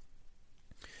stand.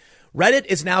 Reddit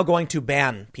is now going to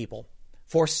ban people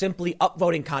for simply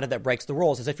upvoting content that breaks the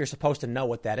rules, as if you're supposed to know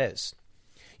what that is.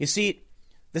 You see,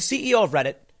 the CEO of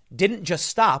Reddit didn't just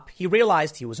stop. He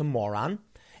realized he was a moron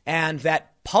and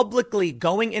that publicly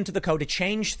going into the code to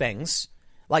change things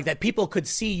like that people could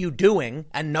see you doing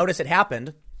and notice it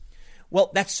happened.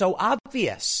 Well, that's so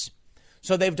obvious.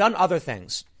 So they've done other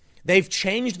things. They've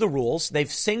changed the rules.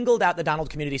 They've singled out the Donald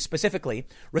community specifically,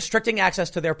 restricting access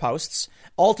to their posts,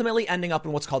 ultimately ending up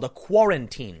in what's called a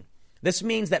quarantine. This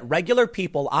means that regular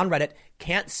people on Reddit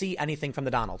can't see anything from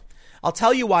the Donald. I'll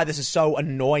tell you why this is so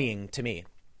annoying to me.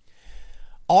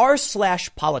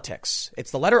 r/politics.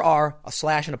 It's the letter R, a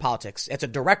slash, and a politics. It's a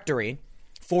directory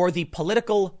for the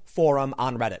political forum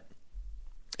on Reddit.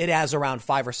 It has around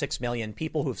 5 or 6 million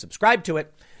people who've subscribed to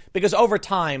it because over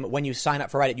time, when you sign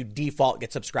up for Reddit, you default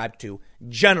get subscribed to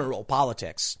general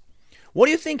politics. What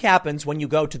do you think happens when you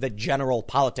go to the general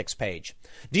politics page?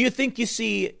 Do you think you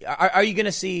see, are you going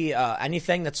to see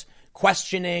anything that's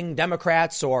questioning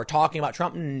Democrats or talking about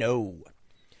Trump? No.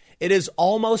 It is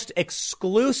almost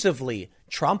exclusively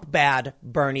Trump bad,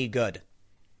 Bernie good.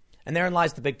 And therein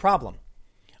lies the big problem.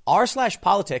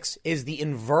 r/politics is the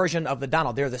inversion of the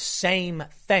Donald. They're the same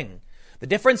thing. The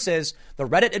difference is the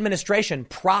Reddit administration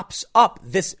props up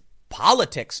this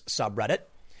politics subreddit,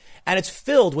 and it's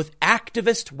filled with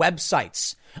activist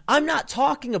websites. I'm not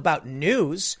talking about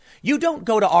news. You don't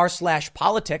go to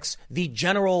r/politics, the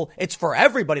general, it's for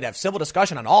everybody to have civil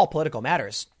discussion on all political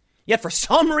matters. Yet for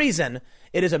some reason,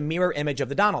 it is a mirror image of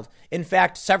the Donald. In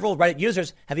fact, several Reddit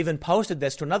users have even posted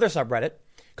this to another subreddit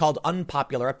called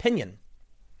Unpopular Opinion.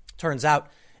 Turns out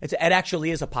it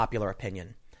actually is a popular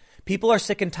opinion. People are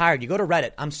sick and tired. You go to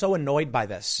Reddit. I'm so annoyed by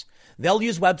this. They'll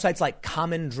use websites like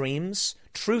Common Dreams,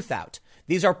 Truthout.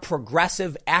 These are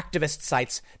progressive activist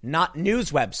sites, not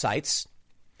news websites.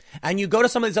 And you go to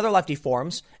some of these other lefty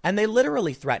forums and they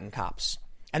literally threaten cops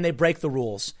and they break the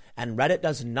rules and Reddit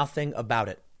does nothing about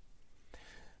it.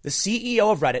 The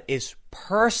CEO of Reddit is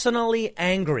personally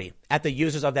angry at the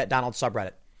users of that Donald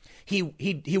subreddit.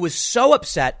 He was so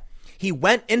upset. He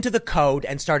went into the code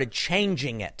and started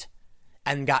changing it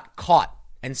and got caught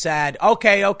and said,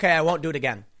 okay, I won't do it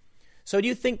again. So do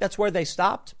you think that's where they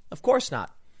stopped? Of course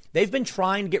not. They've been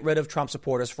trying to get rid of Trump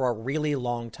supporters for a really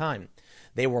long time.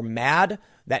 They were mad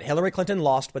that Hillary Clinton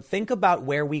lost, but think about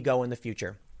where we go in the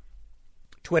future.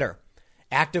 Twitter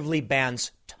actively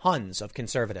bans tons of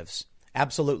conservatives.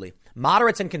 Absolutely.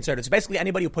 Moderates and conservatives, basically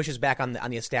anybody who pushes back on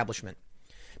the establishment.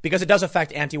 Because it does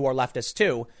affect anti-war leftists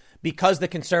too. Because the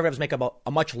conservatives make up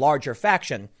a much larger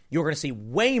faction, you're going to see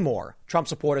way more Trump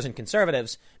supporters and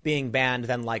conservatives being banned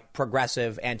than like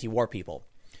progressive anti-war people.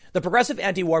 The progressive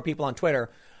anti-war people on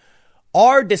Twitter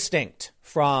are distinct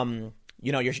from,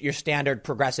 your standard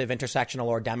progressive, intersectional,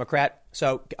 or Democrat.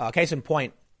 So case in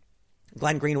point,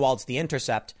 Glenn Greenwald's The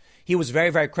Intercept. He was very,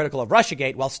 very critical of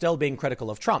Russiagate while still being critical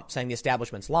of Trump, saying the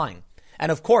establishment's lying.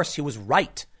 And of course, he was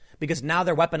right, because now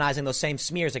they're weaponizing those same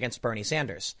smears against Bernie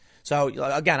Sanders. So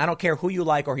again, I don't care who you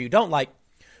like or who you don't like.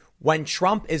 When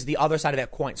Trump is the other side of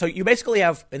that coin. So you basically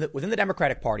have within the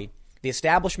Democratic Party, the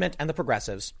establishment and the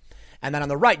progressives. And then on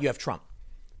the right, you have Trump.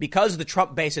 Because the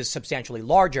Trump base is substantially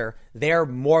larger, they're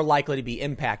more likely to be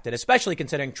impacted, especially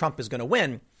considering Trump is going to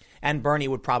win and Bernie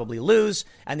would probably lose.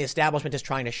 And the establishment is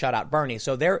trying to shut out Bernie.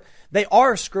 So they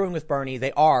are screwing with Bernie.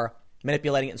 They are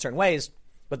manipulating it in certain ways,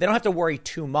 but they don't have to worry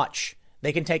too much.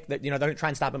 They can take they're going to try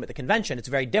and stop him at the convention. It's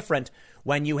very different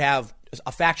when you have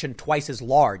a faction twice as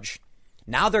large.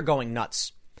 Now they're going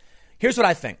nuts. Here's what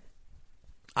I think.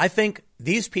 I think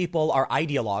these people are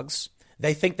ideologues.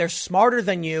 They think they're smarter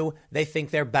than you. They think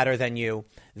they're better than you.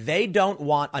 They don't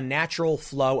want a natural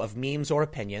flow of memes or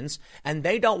opinions, and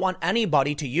they don't want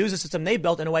anybody to use a system they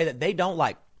built in a way that they don't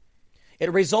like.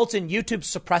 It results in YouTube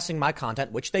suppressing my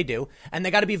content, which they do, and they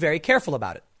got to be very careful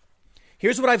about it.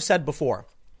 Here's what I've said before.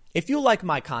 If you like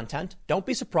my content, don't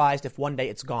be surprised if one day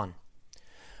it's gone.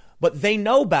 But they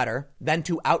know better than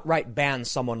to outright ban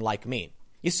someone like me.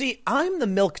 You see, I'm the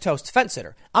milquetoast fence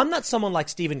sitter. I'm not someone like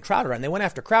Steven Crowder, and they went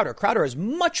after Crowder. Crowder is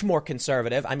much more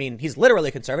conservative. I mean, he's literally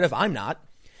conservative. I'm not.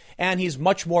 And he's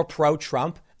much more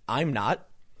pro-Trump. I'm not.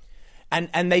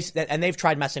 And they've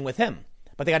tried messing with him.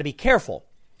 But they got to be careful.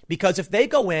 Because if they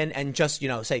go in and just,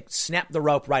 say, snap the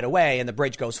rope right away and the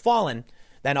bridge goes falling,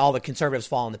 then all the conservatives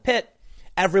fall in the pit.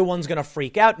 Everyone's going to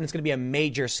freak out and it's going to be a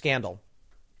major scandal.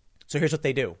 So here's what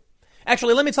they do.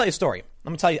 Actually, let me tell you a story.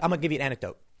 I'm going to give you an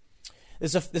anecdote.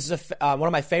 This is one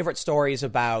of my favorite stories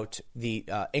about the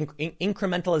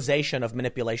incrementalization of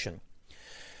manipulation.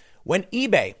 When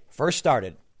eBay first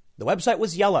started, the website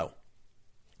was yellow.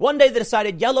 One day they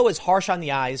decided yellow is harsh on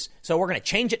the eyes, so we're going to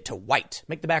change it to white,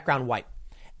 make the background white.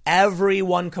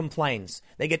 Everyone complains.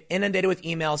 They get inundated with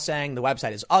emails saying the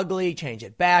website is ugly, change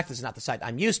it back. This is not the site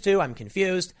I'm used to. I'm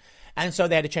confused. And so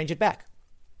they had to change it back.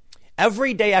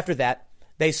 Every day after that,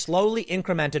 they slowly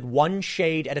incremented one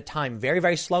shade at a time, very,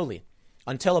 very slowly,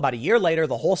 until about a year later,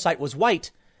 the whole site was white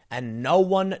and no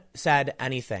one said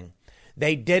anything.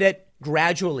 They did it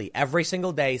gradually, every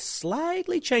single day,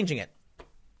 slightly changing it.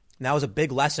 And that was a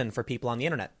big lesson for people on the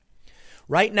internet.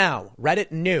 Right now,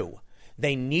 Reddit knew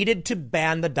they needed to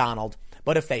ban the Donald,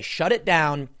 but if they shut it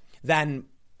down, then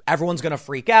everyone's going to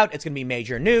freak out. It's going to be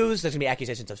major news. There's going to be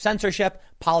accusations of censorship.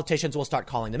 Politicians will start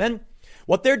calling them in.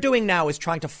 What they're doing now is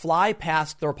trying to fly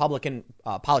past the Republican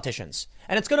politicians.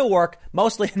 And it's going to work,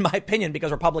 mostly, in my opinion,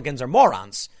 because Republicans are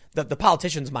morons. The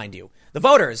politicians, mind you. The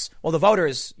voters,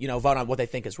 vote on what they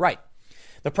think is right.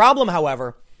 The problem,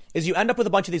 however, is you end up with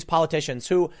a bunch of these politicians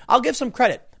who, I'll give some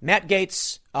credit. Matt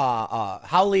Gaetz,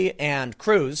 Hawley, and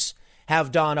Cruz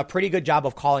have done a pretty good job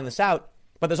of calling this out.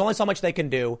 But there's only so much they can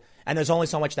do, and there's only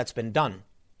so much that's been done.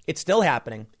 It's still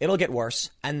happening. It'll get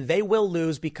worse, and they will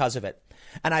lose because of it.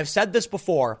 And I've said this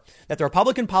before, that the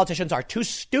Republican politicians are too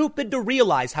stupid to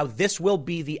realize how this will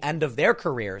be the end of their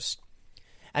careers.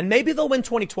 And maybe they'll win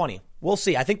 2020. We'll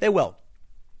see. I think they will.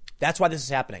 That's why this is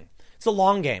happening. It's a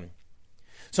long game.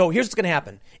 So here's what's going to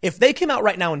happen. If they came out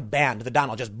right now and banned the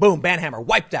Donald, just boom, ban hammer,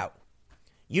 wiped out,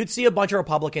 you'd see a bunch of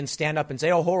Republicans stand up and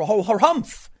say, oh,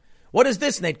 humph. What is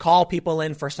this? And they'd call people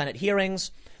in for Senate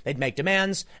hearings. They'd make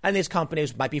demands, and these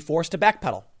companies might be forced to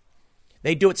backpedal.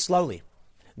 They do it slowly.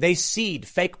 They seed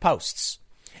fake posts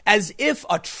as if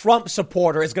a Trump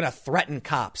supporter is going to threaten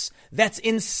cops. That's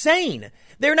insane.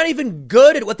 They're not even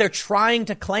good at what they're trying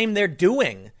to claim they're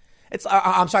doing.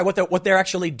 What they're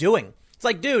actually doing. It's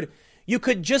like, dude, you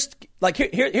could just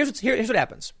here's what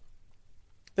happens.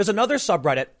 There's another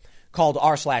subreddit called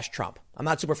r/Trump. I'm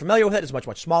not super familiar with it. It's much,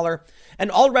 much smaller. And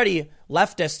already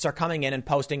leftists are coming in and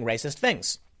posting racist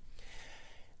things.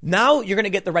 Now you're going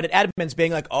to get the Reddit admins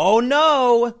being like, oh,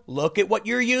 no, look at what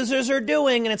your users are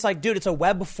doing. And it's like, dude, it's a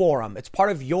web forum. It's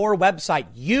part of your website.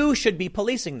 You should be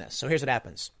policing this. So here's what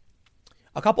happens.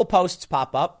 A couple posts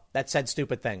pop up that said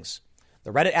stupid things. The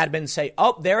Reddit admins say,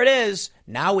 oh, there it is.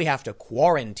 Now we have to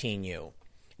quarantine you.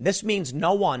 This means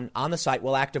no one on the site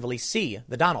will actively see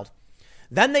the Donald.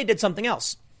 Then they did something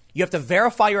else. You have to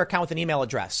verify your account with an email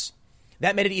address.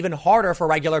 That made it even harder for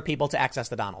regular people to access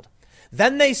the Donald.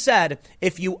 Then they said,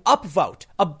 if you upvote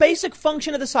a basic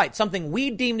function of the site, something we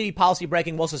deem to be policy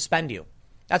breaking, we'll suspend you.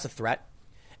 That's a threat.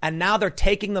 And now they're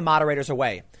taking the moderators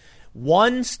away.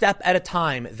 One step at a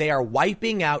time, they are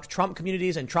wiping out Trump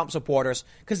communities and Trump supporters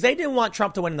because they didn't want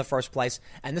Trump to win in the first place.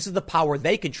 And this is the power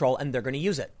they control, and they're going to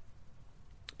use it.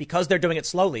 Because they're doing it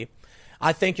slowly,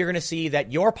 I think you're going to see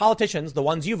that your politicians, the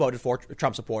ones you voted for,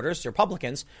 Trump supporters,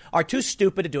 Republicans, are too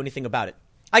stupid to do anything about it.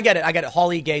 I get it.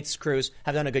 Hawley, Gaetz, Cruz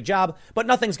have done a good job, but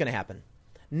nothing's going to happen.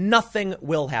 Nothing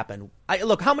will happen.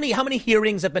 Look, how many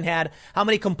hearings have been had? How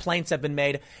many complaints have been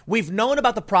made? We've known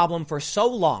about the problem for so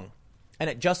long, and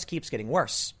it just keeps getting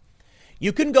worse.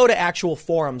 You can go to actual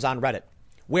forums on Reddit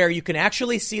where you can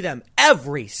actually see them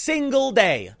every single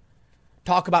day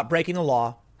talk about breaking the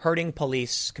law, hurting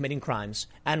police, committing crimes,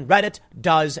 and Reddit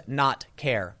does not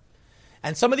care.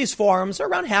 And some of these forums are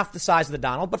around half the size of the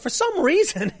Donald, but for some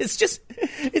reason, it's just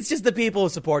the people who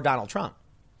support Donald Trump.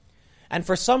 And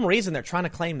for some reason, they're trying to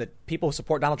claim that people who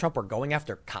support Donald Trump are going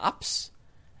after cops.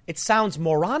 It sounds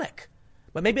moronic,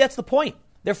 but maybe that's the point.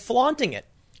 They're flaunting it.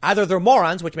 Either they're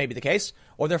morons, which may be the case,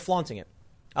 or they're flaunting it.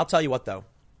 I'll tell you what, though.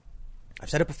 I've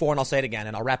said it before and I'll say it again,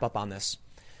 and I'll wrap up on this.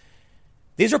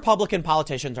 These Republican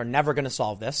politicians are never going to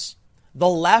solve this. The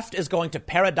left is going to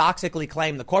paradoxically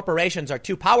claim the corporations are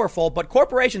too powerful, but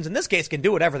corporations in this case can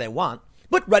do whatever they want.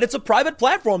 But Reddit's a private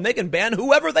platform. They can ban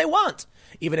whoever they want,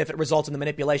 even if it results in the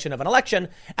manipulation of an election.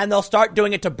 And they'll start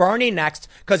doing it to Bernie next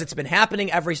because it's been happening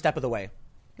every step of the way.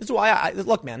 This is why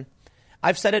look, man,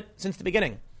 I've said it since the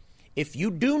beginning. If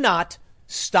you do not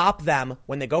stop them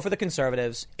when they go for the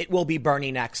conservatives, it will be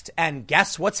Bernie next. And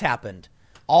guess what's happened?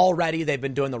 Already, they've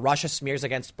been doing the Russia smears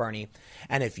against Bernie.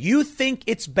 And if you think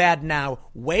it's bad now,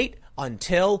 wait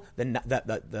until the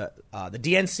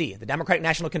DNC, the Democratic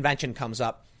National Convention, comes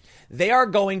up. They are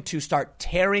going to start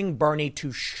tearing Bernie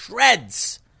to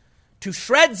shreds. To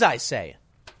shreds, I say.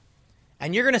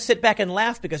 And you're going to sit back and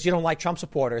laugh because you don't like Trump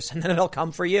supporters, and then it'll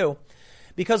come for you.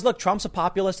 Because, look, Trump's a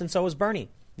populist and so is Bernie.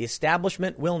 The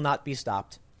establishment will not be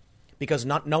stopped because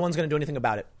no one's going to do anything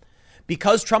about it.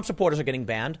 Because Trump supporters are getting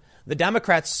banned, the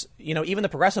Democrats, even the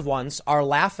progressive ones, are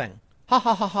laughing. Ha,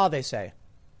 ha, ha, ha, they say.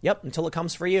 Yep, until it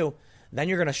comes for you. Then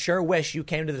you're going to sure wish you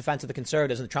came to the defense of the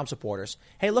conservatives and the Trump supporters.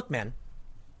 Hey, look, man,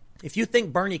 if you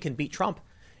think Bernie can beat Trump,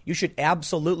 you should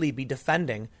absolutely be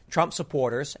defending Trump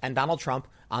supporters and Donald Trump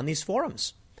on these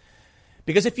forums.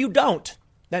 Because if you don't,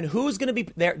 then who's going to be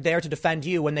there to defend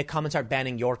you when they come and start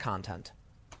banning your content?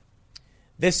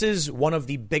 This is one of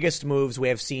the biggest moves we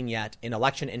have seen yet in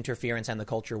election interference and the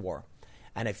culture war.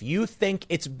 And if you think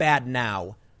it's bad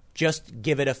now, just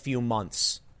give it a few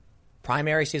months.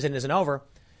 Primary season isn't over,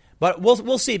 but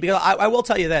we'll see. Because I will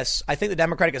tell you this: I think the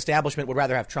Democratic establishment would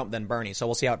rather have Trump than Bernie. So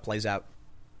we'll see how it plays out.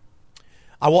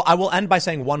 I will end by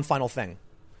saying one final thing: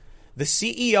 the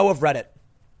CEO of Reddit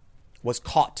was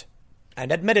caught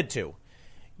and admitted to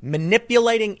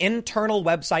manipulating internal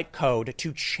website code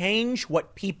to change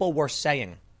what people were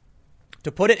saying.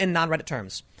 To put it in non-Reddit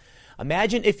terms,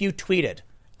 imagine if you tweeted,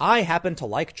 "I happen to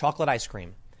like chocolate ice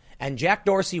cream," and Jack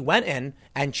Dorsey went in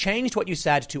and changed what you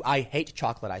said to "I hate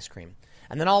chocolate ice cream."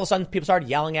 And then all of a sudden people started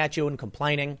yelling at you and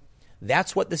complaining.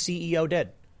 That's what the CEO did.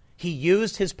 He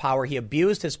used his power. He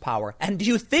abused his power. And do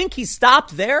you think he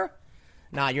stopped there?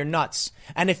 Nah, you're nuts.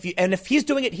 And if he's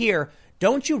doing it here,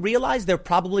 don't you realize they're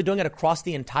probably doing it across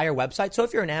the entire website? So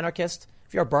if you're an anarchist,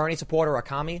 if you're a Bernie supporter or a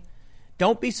commie,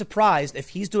 don't be surprised if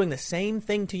he's doing the same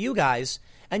thing to you guys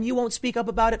and you won't speak up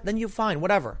about it. Then you fine,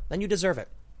 whatever. Then you deserve it.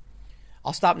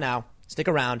 I'll stop now. Stick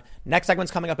around. Next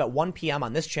segment's coming up at 1 p.m.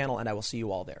 on this channel, and I will see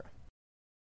you all there.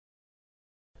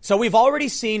 So we've already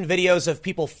seen videos of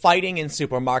people fighting in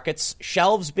supermarkets,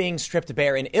 shelves being stripped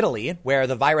bare in Italy, where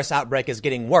the virus outbreak is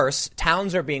getting worse,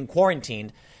 towns are being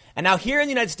quarantined. And now here in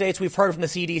the United States, we've heard from the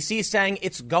CDC saying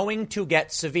it's going to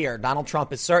get severe. Donald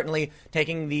Trump is certainly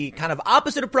taking the kind of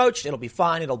opposite approach. It'll be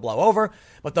fine. It'll blow over.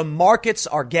 But the markets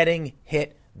are getting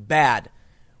hit bad,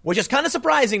 which is kind of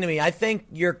surprising to me. I think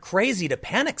you're crazy to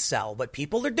panic sell, but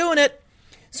people are doing it.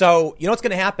 So you know what's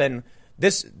going to happen? The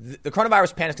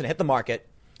coronavirus panic is going to hit the market.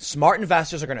 Smart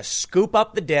investors are going to scoop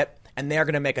up the dip, and they're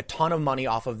going to make a ton of money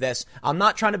off of this. I'm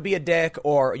not trying to be a dick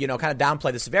or, kind of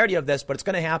downplay the severity of this, but it's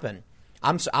going to happen.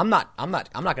 I'm not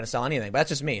going to sell anything, but that's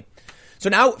just me. So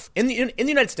now in the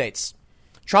United States,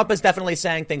 Trump is definitely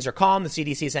saying things are calm. The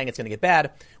CDC is saying it's going to get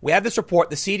bad. We have this report.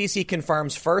 The CDC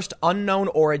confirms first unknown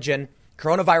origin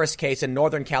coronavirus case in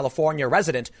Northern California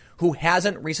resident who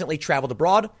hasn't recently traveled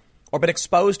abroad or been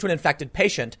exposed to an infected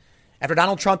patient after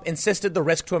Donald Trump insisted the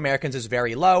risk to Americans is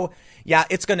very low. Yeah,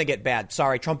 it's going to get bad.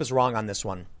 Sorry, Trump is wrong on this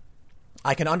one.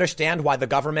 I can understand why the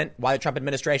Trump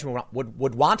administration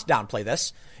would want to downplay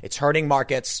this. It's hurting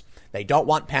markets. They don't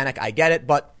want panic. I get it.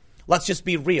 But let's just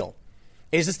be real.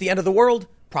 Is this the end of the world?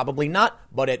 Probably not,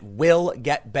 but it will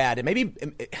get bad.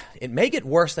 It may get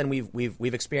worse than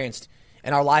we've experienced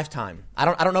in our lifetime. I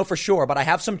don't know for sure, but I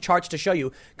have some charts to show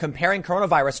you comparing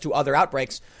coronavirus to other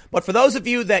outbreaks. But for those of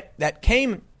you that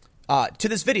came to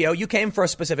this video, you came for a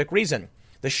specific reason.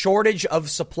 The shortage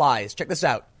of supplies. Check this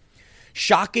out.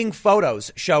 Shocking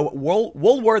photos show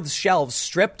Woolworth's shelves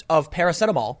stripped of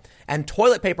paracetamol and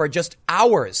toilet paper just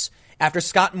hours after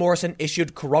Scott Morrison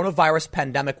issued coronavirus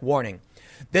pandemic warning.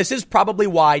 This is probably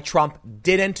why Trump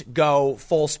didn't go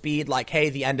full speed like, hey,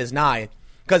 the end is nigh,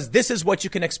 because this is what you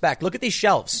can expect. Look at these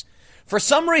shelves. For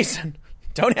some reason,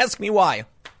 don't ask me why,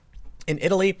 in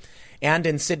Italy and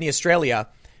in Sydney, Australia,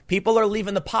 people are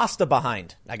leaving the pasta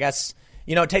behind. I guess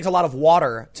it takes a lot of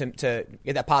water to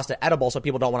get that pasta edible, so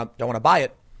people don't want to buy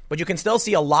it. But you can still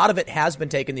see a lot of it has been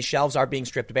taken. These shelves are being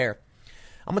stripped bare.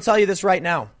 I'm going to tell you this right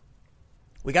now.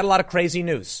 We got a lot of crazy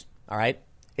news, all right?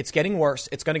 It's getting worse.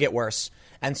 It's going to get worse.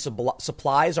 And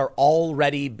supplies are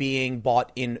already being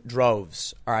bought in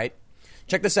droves, all right?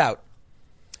 Check this out.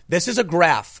 This is a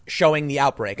graph showing the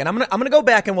outbreak. And I'm going to go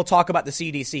back and we'll talk about the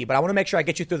CDC, but I want to make sure I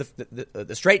get you through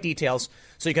the straight details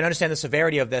so you can understand the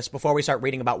severity of this before we start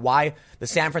reading about why the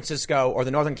San Francisco or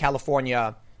the Northern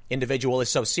California individual is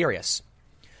so serious.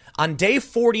 On day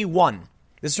 41,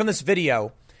 this is from this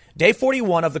video, day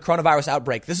 41 of the coronavirus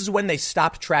outbreak. This is when they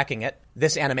stopped tracking it,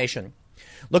 this animation.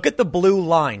 Look at the blue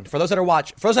line. For those that are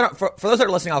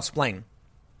listening, I'll explain.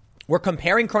 We're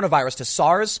comparing coronavirus to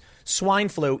SARS, swine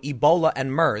flu, Ebola,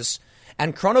 and MERS,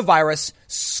 and coronavirus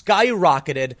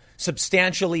skyrocketed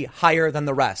substantially higher than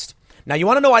the rest. Now, you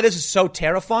want to know why this is so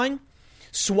terrifying?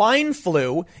 Swine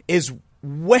flu is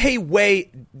way,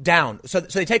 way down. So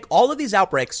they take all of these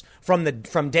outbreaks from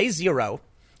day zero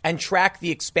and track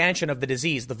the expansion of the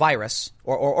disease, the virus,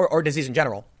 or disease in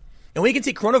general. And we can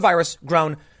see coronavirus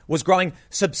was growing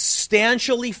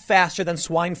substantially faster than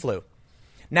swine flu.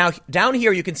 Now, down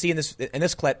here, you can see in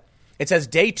this clip, it says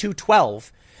day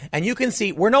 212, and you can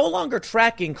see we're no longer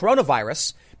tracking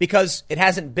coronavirus because it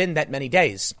hasn't been that many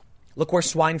days. Look where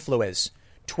swine flu is,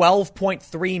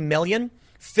 12.3 million,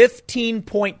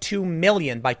 15.2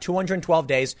 million by 212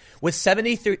 days with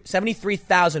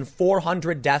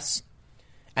 73,400 deaths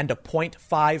and a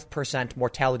 0.5%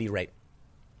 mortality rate.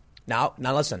 Now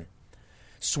listen,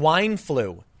 swine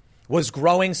flu was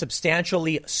growing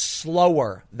substantially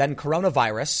slower than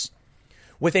coronavirus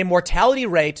with a mortality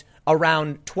rate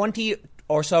around 20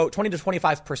 or so, 20 to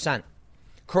 25%.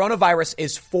 Coronavirus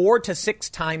is 4 to 6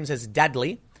 times as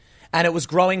deadly, and it was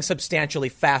growing substantially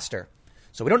faster.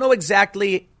 So we don't know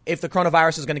exactly if the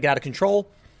coronavirus is going to get out of control.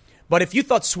 But if you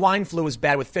thought swine flu was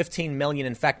bad with 15 million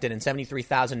infected and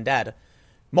 73,000 dead,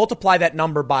 multiply that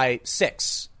number by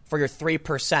 6 for your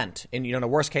 3% in the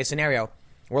worst case scenario.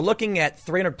 We're looking at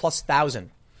 300 plus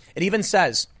thousand. It even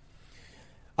says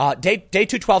day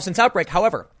 212 since outbreak.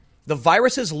 However, the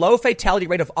virus's low fatality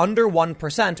rate of under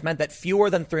 1% meant that fewer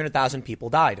than 300,000 people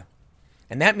died.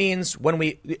 And that means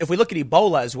if we look at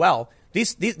Ebola as well,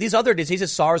 these other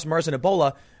diseases, SARS, MERS, and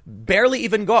Ebola, barely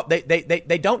even go up.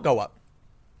 They don't go up.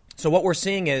 So what we're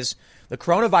seeing is the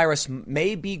coronavirus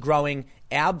may be growing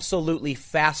absolutely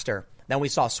faster than we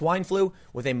saw swine flu,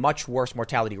 with a much worse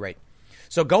mortality rate.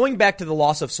 So going back to the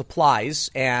loss of supplies,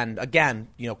 and again,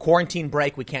 quarantine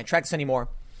break, we can't track this anymore.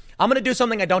 I'm going to do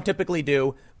something I don't typically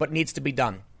do, but needs to be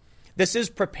done. This is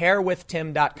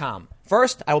preparewithtim.com.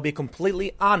 First, I will be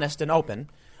completely honest and open.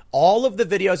 All of the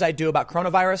videos I do about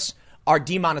coronavirus are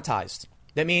demonetized.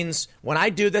 That means when I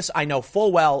do this, I know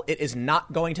full well it is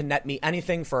not going to net me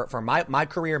anything for my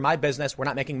career, my business. We're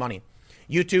not making money.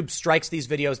 YouTube strikes these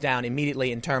videos down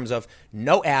immediately in terms of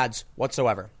no ads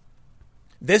whatsoever.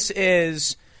 This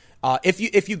is,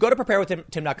 if you go to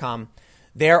preparewithtim.com,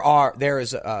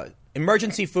 there's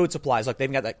emergency food supplies. Look,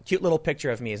 they've got that cute little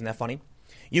picture of me. Isn't that funny?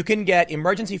 You can get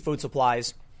emergency food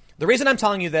supplies. The reason I'm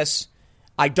telling you this,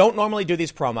 I don't normally do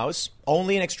these promos,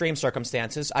 only in extreme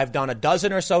circumstances. I've done a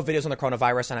dozen or so videos on the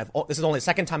coronavirus, and this is only the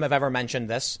second time I've ever mentioned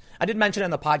this. I did mention it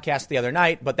in the podcast the other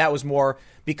night, but that was more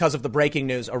because of the breaking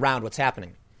news around what's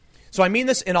happening. So I mean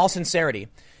this in all sincerity.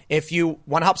 If you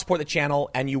want to help support the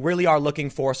channel and you really are looking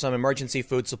for some emergency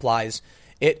food supplies,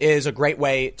 it is a great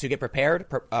way to get prepared.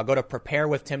 Go to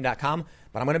preparewithtim.com.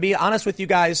 But I'm going to be honest with you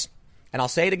guys, and I'll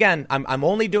say it again. I'm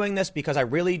only doing this because I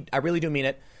really do mean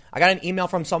it. I got an email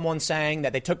from someone saying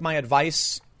that they took my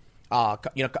advice. A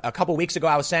couple weeks ago,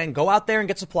 I was saying, go out there and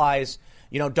get supplies.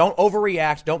 Don't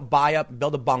overreact. Don't buy up,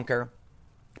 build a bunker,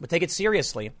 but take it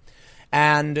seriously.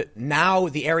 And now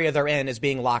the area they're in is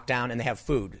being locked down and they have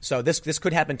food. So this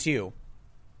could happen to you.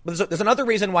 But there's another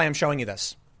reason why I'm showing you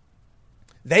this.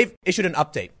 They've issued an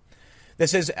update.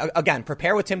 This is, again,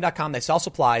 preparewithtim.com. They sell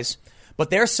supplies, but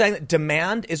they're saying that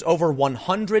demand is over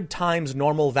 100 times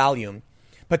normal volume,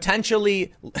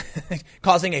 potentially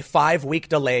causing a 5-week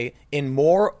delay in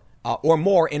more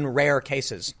in rare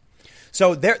cases.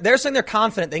 So they're saying they're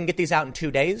confident they can get these out in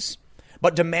 2 days,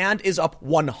 but demand is up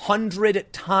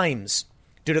 100 times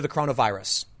due to the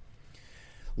coronavirus.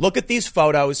 Look at these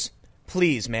photos.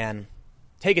 Please, man,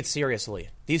 take it seriously.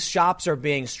 These shops are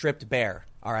being stripped bare,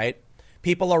 all right?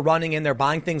 People are running in, they're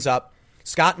buying things up.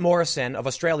 Scott Morrison of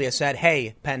Australia said,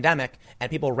 hey, pandemic,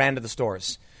 and people ran to the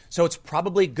stores. So it's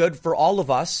probably good for all of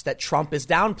us that Trump is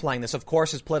downplaying this. Of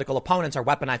course, his political opponents are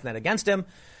weaponizing that against him.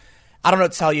 I don't know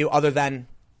what to tell you other than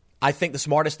I think the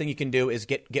smartest thing you can do is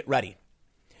get ready.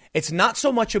 It's not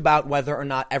so much about whether or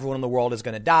not everyone in the world is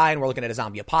going to die and we're looking at a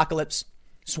zombie apocalypse.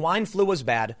 Swine flu was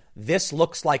bad. This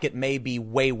looks like it may be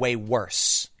way, way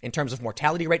worse in terms of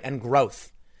mortality rate and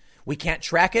growth. We can't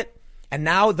track it. And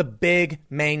now the big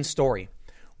main story.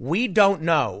 We don't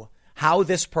know how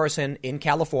this person in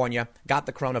California got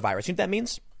the coronavirus. You know what that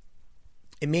means?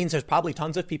 It means there's probably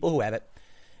tons of people who have it,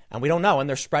 and we don't know, and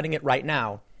they're spreading it right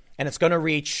now. And it's going to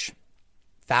reach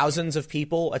thousands of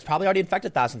people. It's probably already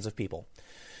infected thousands of people.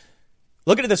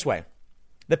 Look at it this way.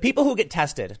 The people who get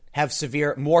tested have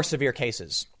more severe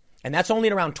cases, and that's only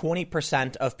around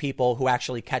 20% of people who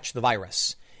actually catch the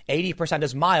virus. 80%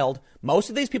 is mild. Most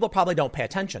of these people probably don't pay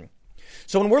attention.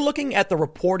 So when we're looking at the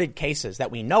reported cases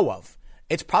that we know of,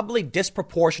 it's probably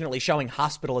disproportionately showing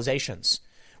hospitalizations,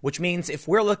 which means if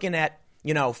we're looking at,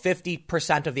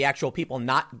 50% of the actual people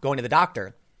not going to the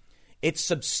doctor, it's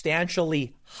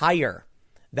substantially higher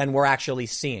than we're actually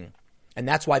seeing. And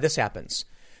that's why this happens.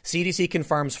 CDC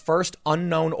confirms first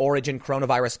unknown origin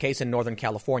coronavirus case in Northern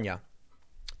California.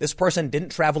 This person didn't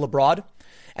travel abroad,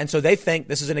 and so they think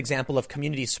this is an example of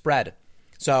community spread.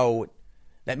 So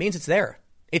that means it's there.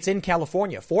 It's in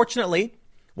California. Fortunately,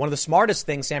 one of the smartest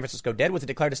things San Francisco did was to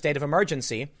declare a state of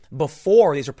emergency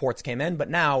before these reports came in. But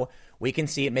now we can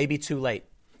see it may be too late.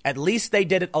 At least they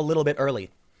did it a little bit early.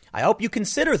 I hope you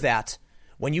consider that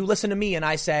when you listen to me and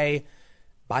I say,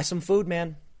 buy some food,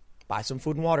 man. Buy some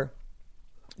food and water.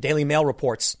 Daily Mail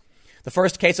reports the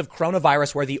first case of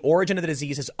coronavirus where the origin of the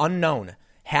disease is unknown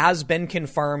has been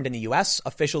confirmed in the U.S.,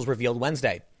 officials revealed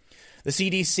Wednesday. The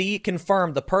CDC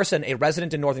confirmed the person, a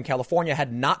resident in Northern California,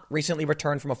 had not recently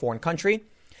returned from a foreign country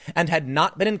and had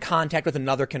not been in contact with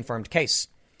another confirmed case.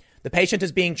 The patient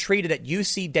is being treated at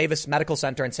UC Davis Medical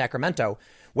Center in Sacramento,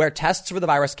 where tests for the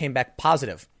virus came back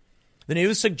positive. The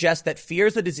news suggests that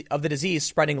fears of the disease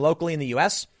spreading locally in the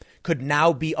U.S. could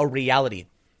now be a reality,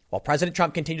 while President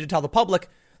Trump continued to tell the public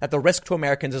that the risk to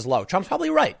Americans is low. Trump's probably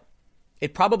right.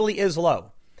 It probably is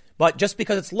low. But just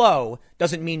because it's low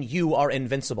doesn't mean you are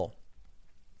invincible.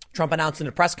 Trump announced in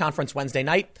a press conference Wednesday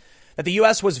night that the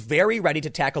U.S. was very ready to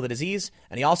tackle the disease,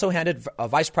 and he also handed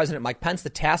Vice President Mike Pence the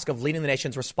task of leading the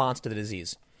nation's response to the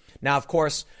disease. Now, of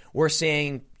course, we're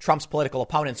seeing Trump's political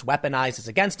opponents weaponize this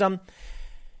against him.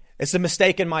 It's a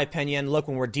mistake, in my opinion. Look,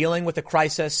 when we're dealing with a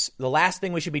crisis, the last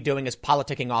thing we should be doing is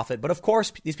politicking off it. But of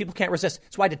course, these people can't resist.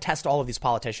 That's why I detest all of these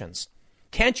politicians.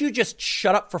 Can't you just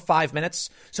shut up for 5 minutes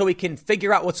so we can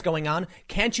figure out what's going on?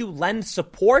 Can't you lend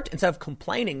support instead of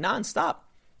complaining nonstop?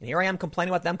 And here I am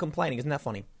complaining about them complaining. Isn't that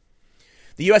funny?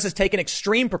 The U.S. has taken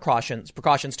extreme precautions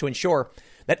to ensure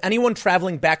that anyone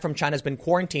traveling back from China has been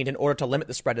quarantined in order to limit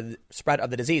the spread of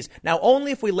the disease. Now,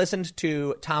 only if we listened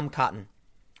to Tom Cotton,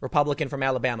 Republican from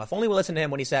Alabama, if only we listened to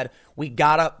him when he said we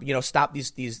gotta, stop we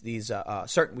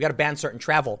gotta ban certain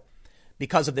travel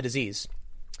because of the disease,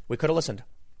 we could have listened.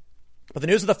 But the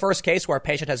news of the first case where a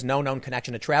patient has no known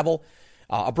connection to travel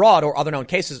abroad or other known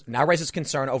cases now raises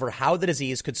concern over how the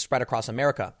disease could spread across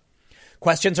America.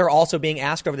 Questions are also being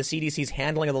asked over the CDC's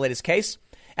handling of the latest case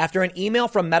after an email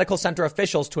from medical center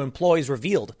officials to employees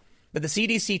revealed that the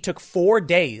CDC took 4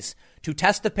 days to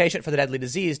test the patient for the deadly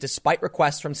disease despite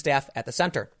requests from staff at the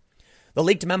center. The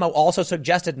leaked memo also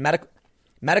suggested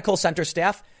medical center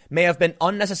staff may have been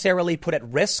unnecessarily put at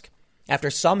risk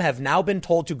after some have now been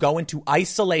told to go into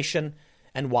isolation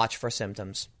and watch for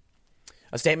symptoms.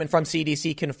 A statement from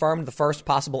CDC confirmed the first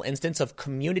possible instance of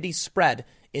community spread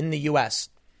in the U.S.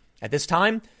 At this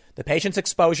time, the patient's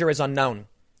exposure is unknown.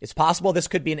 It's possible this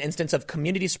could be an instance of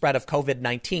community spread of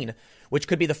COVID-19, which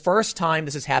could be the first time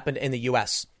this has happened in the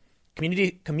U.S.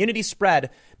 Community spread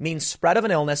means spread of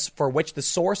an illness for which the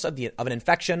source of an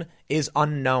infection is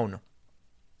unknown.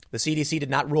 The CDC did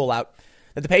not rule out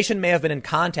that the patient may have been in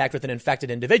contact with an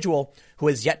infected individual who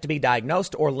is yet to be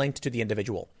diagnosed or linked to the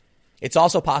individual. It's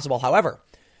also possible, however,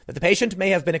 that the patient may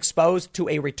have been exposed to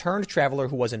a returned traveler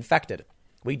who was infected.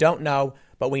 We don't know,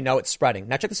 but we know it's spreading.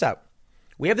 Now check this out.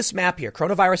 We have this map here,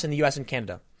 coronavirus in the U.S. and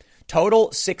Canada.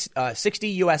 Total 60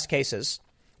 U.S. cases.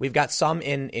 We've got some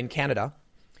in Canada.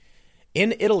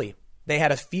 In Italy, they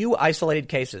had a few isolated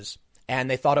cases, and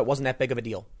they thought it wasn't that big of a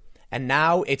deal. And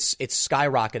now it's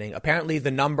skyrocketing. Apparently,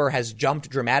 the number has jumped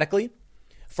dramatically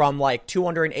from like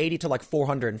 280 to like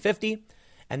 450.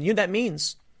 And you know that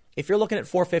means if you're looking at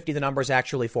 450, the number is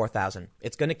actually 4,000.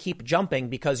 It's going to keep jumping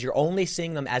because you're only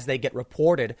seeing them as they get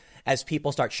reported as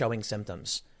people start showing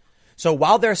symptoms. So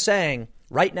while they're saying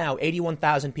right now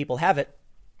 81,000 people have it,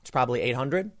 it's probably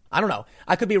 800. I don't know.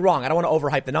 I could be wrong. I don't want to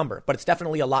overhype the number, but it's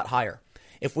definitely a lot higher.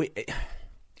 If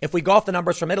we go off the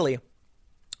numbers from Italy,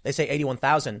 they say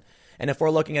 81,000. And if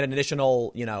we're looking at an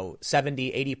additional,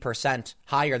 70, 80%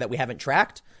 higher that we haven't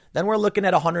tracked, then we're looking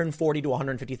at 140 to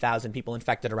 150,000 people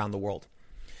infected around the world.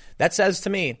 That says to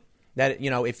me that,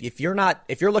 if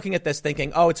you're looking at this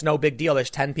thinking, oh, it's no big deal. There's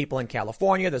 10 people in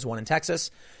California. There's one in Texas.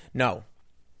 No,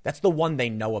 that's the one they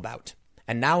know about.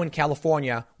 And now in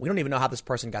California, we don't even know how this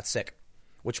person got sick,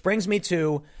 which brings me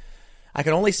to, I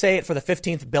can only say it for the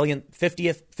 50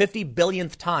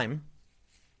 billionth time.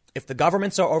 If the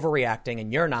governments are overreacting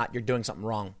and you're not, you're doing something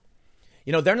wrong.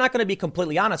 They're not going to be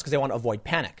completely honest because they want to avoid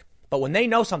panic. But when they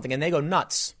know something and they go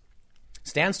nuts,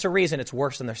 stands to reason it's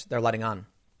worse than they're letting on.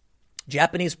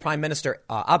 Japanese Prime Minister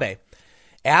Abe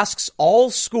asks all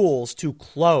schools to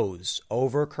close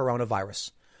over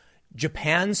coronavirus.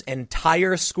 Japan's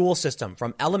entire school system,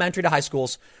 from elementary to high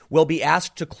schools, will be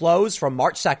asked to close from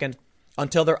March 2nd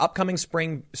until their upcoming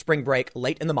spring break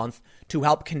late in the month to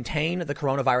help contain the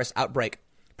coronavirus outbreak,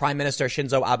 Prime Minister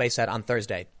Shinzo Abe said on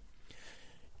Thursday.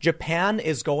 Japan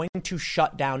is going to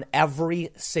shut down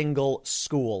every single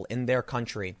school in their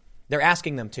country. They're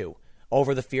asking them to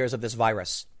over the fears of this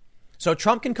virus. So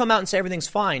Trump can come out and say everything's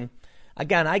fine.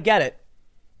 Again, I get it.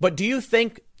 But do you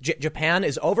think Japan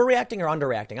is overreacting or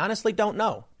underreacting? Honestly, don't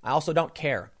know. I also don't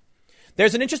care.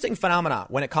 There's an interesting phenomenon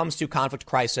when it comes to conflict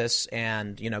crisis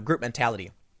and, group mentality.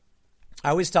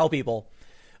 I always tell people,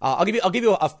 I'll give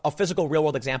you a physical real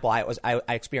world example I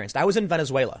experienced. I was in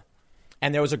Venezuela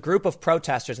and there was a group of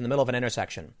protesters in the middle of an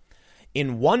intersection.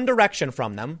 In one direction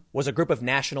from them was a group of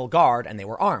National Guard and they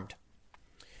were armed.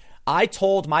 I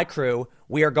told my crew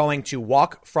we are going to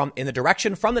walk in the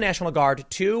direction from the National Guard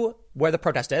to where the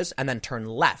protest is and then turn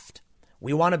left.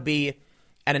 We want to be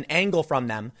at an angle from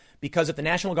them because if the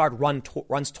National Guard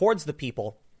runs towards the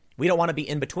people, we don't want to be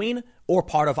in between or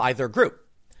part of either group.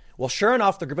 Well, sure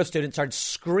enough, the group of students started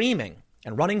screaming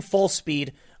and running full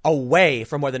speed away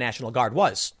from where the National Guard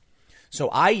was. So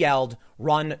I yelled,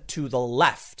 run to the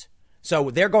left.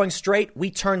 So they're going straight. We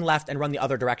turn left and run the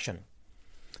other direction.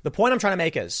 The point I'm trying to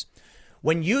make is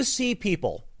when you see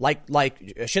people like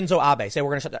Shinzo Abe say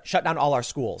we're going to shut down all our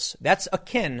schools, that's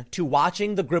akin to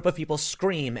watching the group of people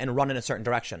scream and run in a certain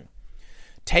direction.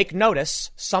 Take notice.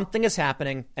 Something is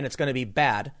happening and it's going to be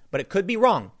bad, but it could be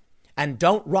wrong. And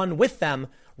don't run with them.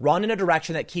 Run in a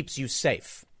direction that keeps you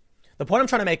safe. The point I'm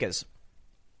trying to make is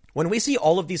when we see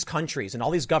all of these countries and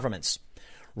all these governments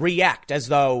react as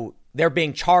though they're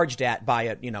being charged at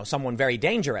by someone very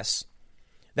dangerous,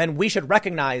 then we should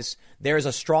recognize there's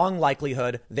a strong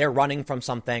likelihood they're running from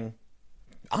something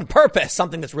on purpose,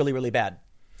 something that's really, really bad.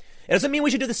 It doesn't mean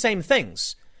we should do the same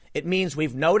things. It means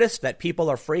we've noticed that people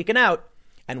are freaking out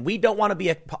and we don't want to be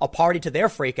a party to their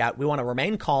freak out. We want to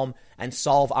remain calm and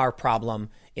solve our problem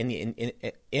in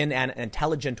an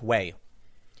intelligent way.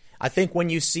 I think when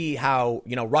you see how,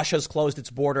 Russia's closed its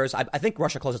borders, I think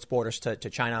Russia closed its borders to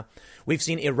China. We've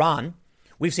seen Iran.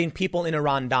 We've seen people in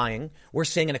Iran dying. We're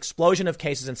seeing an explosion of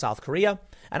cases in South Korea.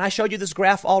 And I showed you this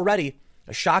graph already,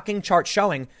 a shocking chart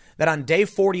showing that on day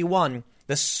 41,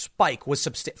 the spike was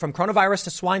from coronavirus to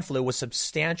swine flu was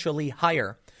substantially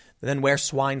higher than where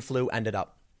swine flu ended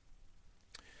up.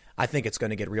 I think it's going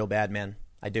to get real bad, man.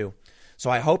 I do. So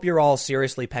I hope you're all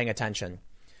seriously paying attention.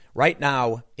 Right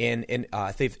now in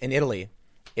Italy,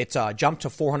 it's jumped to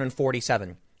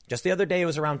 447. Just the other day, it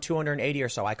was around 280 or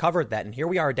so. I covered that. And here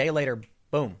we are a day later.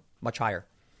 Boom, much higher.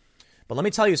 But let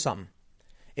me tell you something.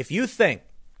 If you think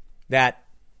that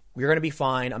we're going to be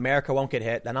fine, America won't get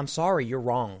hit, then I'm sorry, you're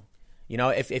wrong.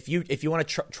 If you want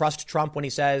to trust Trump when he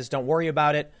says don't worry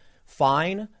about it,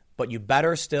 fine, but you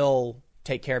better still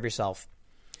take care of yourself.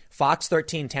 Fox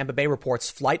 13 Tampa Bay reports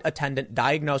flight attendant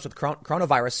diagnosed with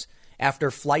coronavirus after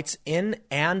flights in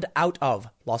and out of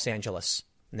Los Angeles.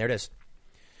 And there it is.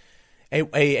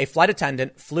 A flight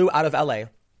attendant flew out of LA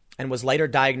and was later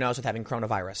diagnosed with having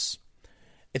coronavirus.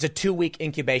 It's a 2-week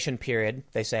incubation period,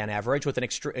 they say on average, with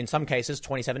in some cases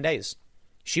 27 days.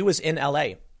 She was in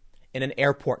LA, in an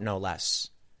airport no less.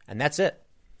 And that's it.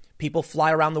 People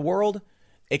fly around the world.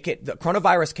 The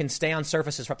coronavirus can stay on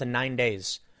surfaces for up to 9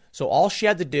 days. So all she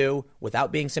had to do,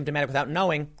 without being symptomatic, without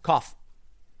knowing, cough.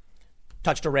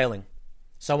 Touched a railing.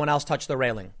 Someone else touched the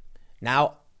railing.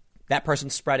 Now that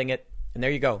person's spreading it, and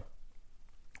there you go.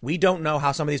 We don't know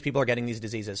how some of these people are getting these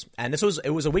diseases. And it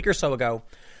was a week or so ago.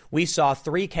 We saw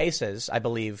 3 cases, I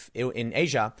believe, in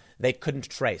Asia they couldn't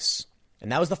trace.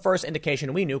 And that was the first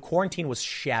indication we knew quarantine was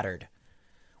shattered.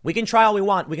 We can try all we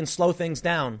want. We can slow things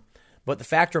down. But the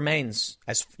fact remains,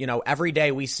 as every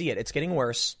day we see it, it's getting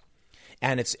worse.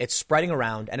 And it's spreading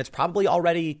around, and it's probably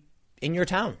already in your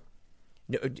town.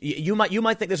 You might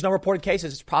think there's no reported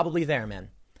cases. It's probably there, man.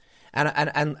 And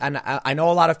I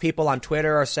know a lot of people on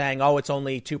Twitter are saying, "Oh, it's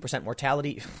only 2%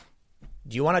 mortality."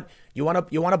 Do you want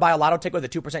to buy a lotto ticket with a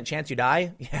 2% chance you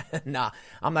die? Yeah, nah,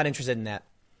 I'm not interested in that.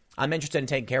 I'm interested in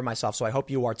taking care of myself, so I hope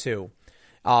you are too.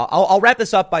 I'll wrap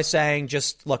this up by saying,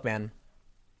 just look, man,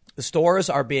 the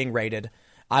stores are being raided.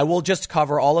 I will just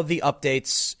cover all of the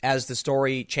updates as the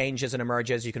story changes and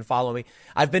emerges. You can follow me.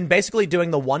 I've been basically doing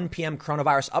the 1 p.m.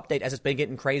 coronavirus update as it's been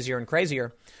getting crazier and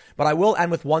crazier. But I will end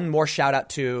with one more shout out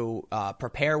to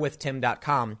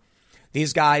preparewithtim.com.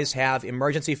 These guys have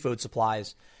emergency food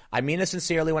supplies. I mean this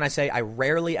sincerely when I say I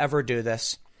rarely ever do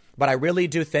this, but I really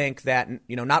do think that,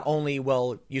 not only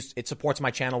it supports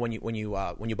my channel when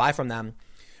you buy from them,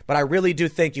 but I really do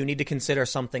think you need to consider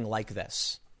something like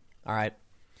this. All right.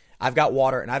 I've got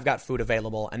water and I've got food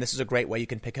available, and this is a great way you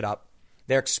can pick it up.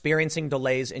 They're experiencing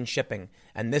delays in shipping,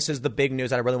 and this is the big news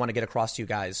that I really want to get across to you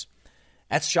guys.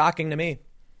 That's shocking to me.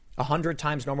 100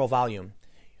 times normal volume.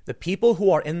 The people who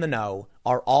are in the know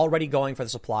are already going for the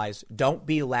supplies. Don't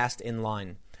be last in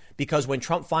line. Because when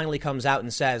Trump finally comes out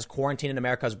and says quarantine in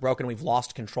America is broken, we've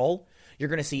lost control, you're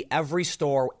going to see every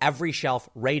store, every shelf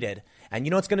raided. And you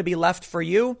know what's going to be left for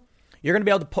you? You're going to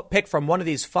be able to pick from one of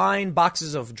these fine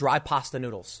boxes of dry pasta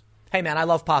noodles. Hey, man, I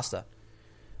love pasta.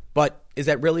 But is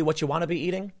that really what you want to be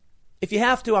eating? If you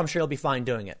have to, I'm sure you'll be fine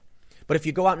doing it. But if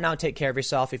you go out now and take care of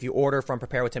yourself, if you order from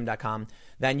preparewithtim.com,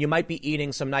 then you might be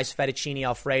eating some nice fettuccine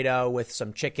Alfredo with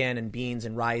some chicken and beans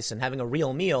and rice and having a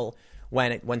real meal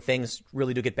when things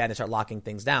really do get bad and start locking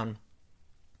things down.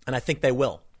 And I think they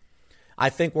will. I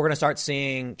think we're going to start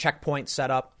seeing checkpoints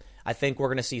set up. I think we're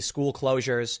going to see school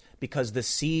closures because the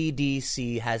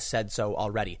CDC has said so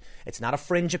already. It's not a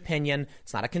fringe opinion.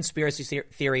 It's not a conspiracy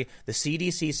theory. The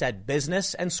CDC said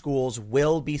business and schools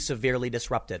will be severely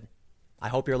disrupted. I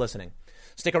hope you're listening.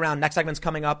 Stick around. Next segment's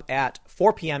coming up at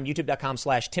 4 p.m.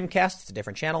 YouTube.com/Timcast. It's a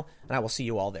different channel, and I will see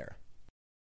you all there.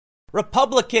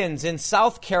 Republicans in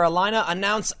South Carolina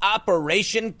announce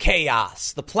Operation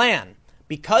Chaos. The plan,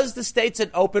 because the state's an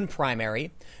open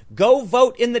primary, go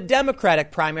vote in the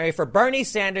Democratic primary for Bernie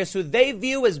Sanders, who they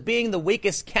view as being the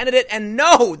weakest candidate. And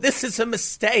no, this is a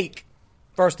mistake.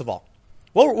 First of all,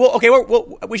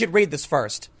 we should read this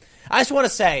first. I just want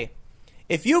to say,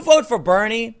 if you vote for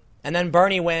Bernie and then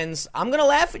Bernie wins, I'm going to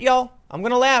laugh at y'all. I'm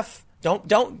going to laugh.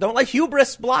 Don't let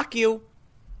hubris block you.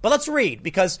 But let's read,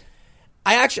 because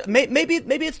I actually, maybe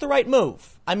it's the right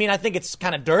move. I mean, I think it's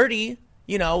kind of dirty,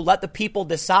 let the people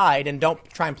decide and don't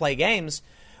try and play games.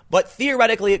 But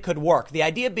theoretically, it could work. The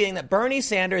idea being that Bernie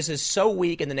Sanders is so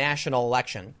weak in the national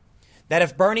election that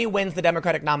if Bernie wins the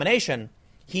Democratic nomination,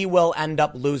 he will end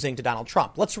up losing to Donald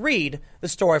Trump. Let's read the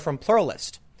story from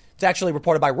Pluralist. It's actually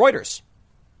reported by Reuters.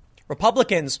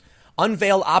 Republicans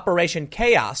unveil Operation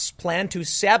Chaos, plan to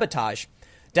sabotage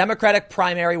Democratic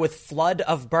primary with flood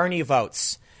of Bernie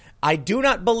votes. I do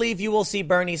not believe you will see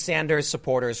Bernie Sanders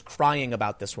supporters crying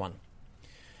about this one.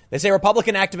 They say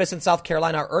Republican activists in South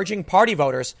Carolina are urging party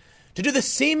voters to do the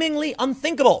seemingly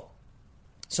unthinkable.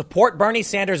 Support Bernie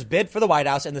Sanders' bid for the White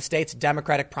House in the state's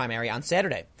Democratic primary on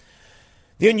Saturday.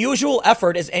 The unusual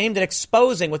effort is aimed at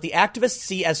exposing what the activists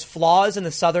see as flaws in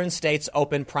the southern state's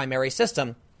open primary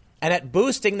system and at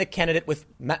boosting the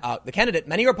candidate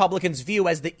many Republicans view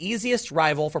as the easiest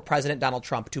rival for President Donald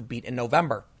Trump to beat in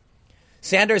November.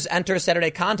 Sanders enters Saturday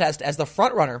contest as the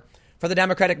frontrunner for the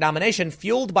Democratic nomination,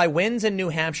 fueled by wins in New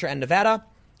Hampshire and Nevada,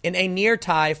 in a near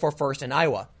tie for first in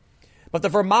Iowa. But the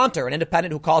Vermonter, an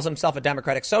independent who calls himself a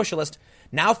Democratic socialist,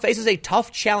 now faces a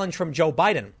tough challenge from Joe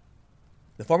Biden.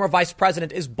 The former vice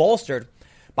president is bolstered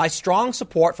by strong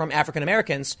support from African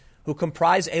Americans, who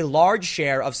comprise a large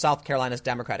share of South Carolina's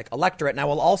Democratic electorate. And I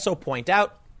will also point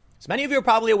out, as many of you are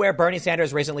probably aware, Bernie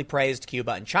Sanders recently praised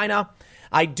Cuba and China.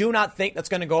 I do not think that's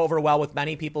going to go over well with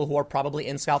many people who are probably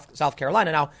in South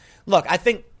Carolina. Now, look, I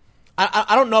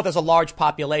don't know if there's a large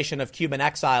population of Cuban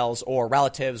exiles or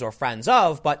relatives or friends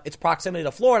of, but its proximity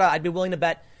to Florida, I'd be willing to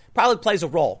bet, probably plays a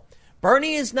role.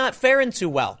 Bernie is not faring too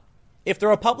well. If the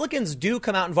Republicans do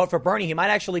come out and vote for Bernie, he might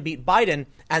actually beat Biden.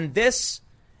 And this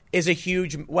is a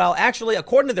huge, well, actually,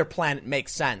 according to their plan, it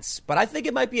makes sense. But I think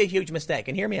it might be a huge mistake.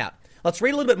 And hear me out. Let's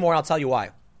read a little bit more. I'll tell you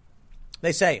why.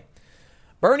 They say,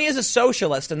 Bernie is a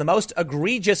socialist and the most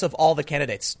egregious of all the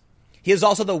candidates. He is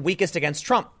also the weakest against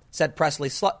Trump, said Presley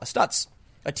Stutz,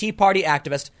 a Tea Party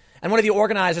activist and one of the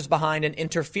organizers behind an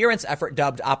interference effort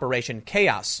dubbed Operation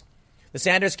Chaos. The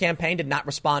Sanders campaign did not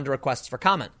respond to requests for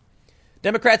comment.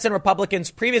 Democrats and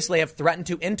Republicans previously have threatened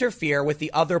to interfere with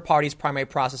the other party's primary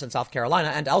process in South Carolina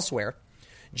and elsewhere,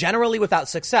 generally without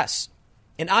success.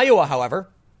 In Iowa, however,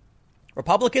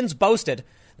 Republicans boasted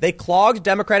they clogged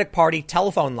Democratic Party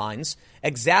telephone lines,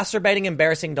 exacerbating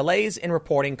embarrassing delays in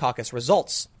reporting caucus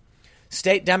results.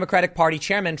 State Democratic Party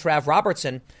Chairman Trav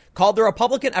Robertson called the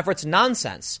Republican efforts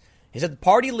nonsense. He said the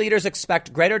party leaders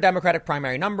expect greater Democratic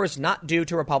primary numbers not due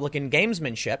to Republican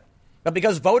gamesmanship, but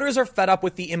because voters are fed up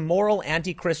with the immoral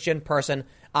anti-Christian person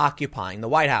occupying the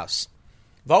White House.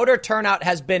 Voter turnout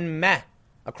has been meh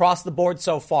across the board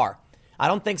so far. I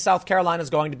don't think South Carolina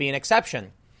is going to be an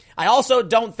exception. I also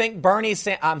don't think I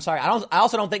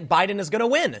also don't think Biden is going to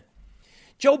win.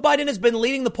 Joe Biden has been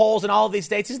leading the polls in all of these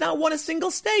states. He's not won a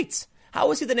single state.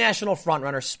 How is he the national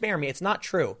frontrunner? Spare me. It's not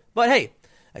true. But hey,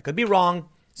 I could be wrong.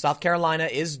 South Carolina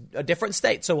is a different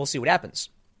state, so we'll see what happens.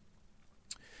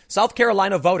 South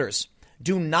Carolina voters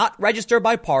do not register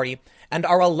by party and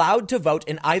are allowed to vote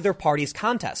in either party's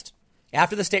contest.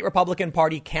 After the state Republican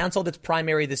Party canceled its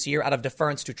primary this year out of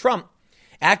deference to Trump,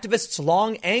 activists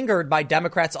long angered by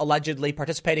Democrats allegedly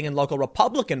participating in local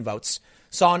Republican votes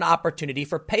saw an opportunity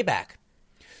for payback.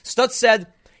 Stutz said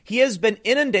he has been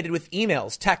inundated with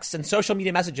emails, texts, and social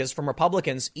media messages from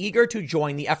Republicans eager to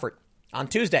join the effort. On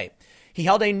Tuesday, he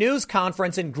held a news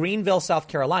conference in Greenville, South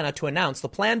Carolina, to announce the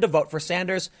plan to vote for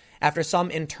Sanders after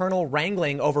some internal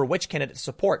wrangling over which candidate to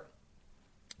support.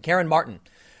 Karen Martin,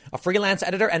 a freelance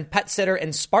editor and pet sitter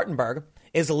in Spartanburg,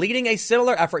 is leading a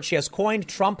similar effort she has coined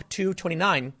Trump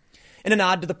 229 in a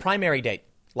nod to the primary date.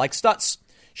 Like Stutz,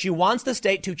 she wants the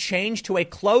state to change to a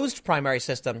closed primary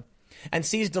system and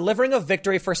sees delivering a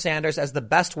victory for Sanders as the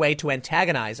best way to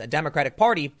antagonize a Democratic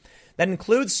Party that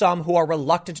includes some who are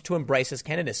reluctant to embrace his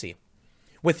candidacy.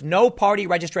 With no party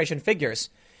registration figures,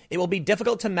 it will be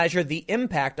difficult to measure the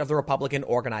impact of the Republican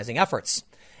organizing efforts,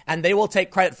 and they will take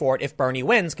credit for it if Bernie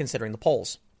wins, considering the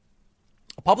polls.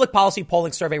 A public policy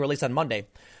polling survey released on Monday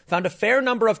found a fair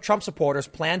number of Trump supporters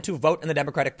plan to vote in the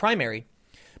Democratic primary,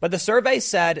 but the survey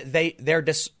said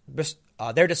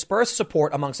their dispersed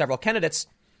support among several candidates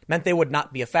meant they would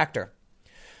not be a factor.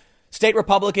 State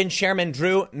Republican Chairman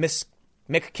Drew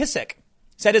McKissick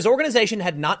said his organization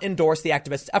had not endorsed the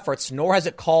activists' efforts, nor has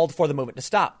it called for the movement to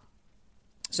stop,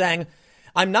 saying,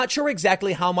 "I'm not sure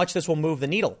exactly how much this will move the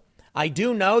needle. I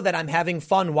do know that I'm having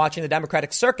fun watching the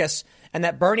Democratic circus and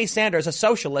that Bernie Sanders, a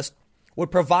socialist,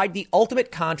 would provide the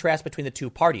ultimate contrast between the two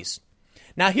parties."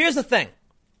 Now, here's the thing.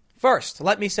 First,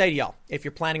 let me say to y'all, if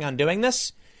you're planning on doing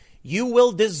this, you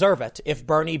will deserve it if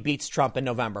Bernie beats Trump in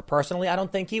November. Personally, I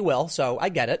don't think he will, so I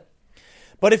get it.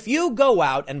 But if you go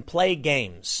out and play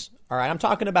games, all right, I'm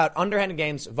talking about underhanded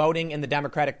games, voting in the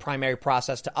Democratic primary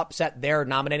process to upset their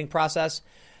nominating process,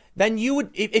 then you would,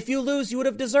 if you lose, you would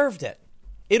have deserved it.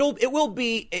 It will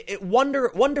be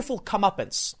wonderful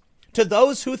comeuppance to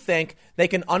those who think they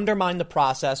can undermine the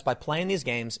process by playing these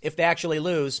games if they actually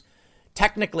lose,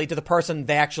 technically to the person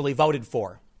they actually voted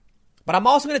for. But I'm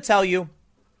also going to tell you,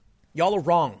 y'all are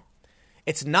wrong.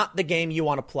 It's not the game you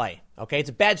want to play. OK, it's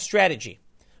a bad strategy.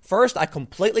 First, I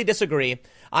completely disagree.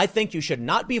 I think you should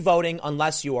not be voting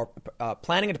unless you are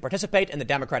planning to participate in the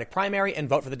Democratic primary and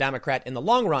vote for the Democrat in the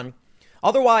long run.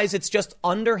 Otherwise, it's just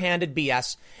underhanded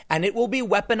BS, and it will be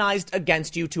weaponized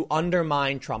against you to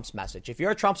undermine Trump's message. If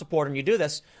you're a Trump supporter and you do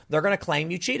this, they're going to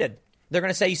claim you cheated. They're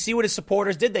going to say, you see what his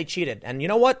supporters did? They cheated. And you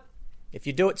know what? If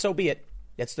you do it, so be it.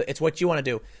 It's what you want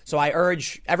to do. So I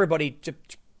urge everybody to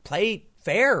play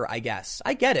fair, I guess.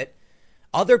 I get it.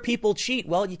 Other people cheat.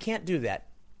 Well, you can't do that.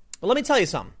 But let me tell you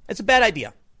something. It's a bad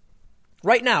idea.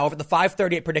 Right now, over the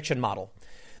 538 prediction model,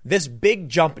 this big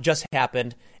jump just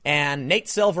happened, and Nate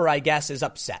Silver, I guess, is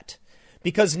upset.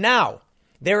 Because now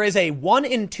there is a 1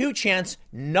 in 2 chance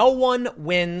no one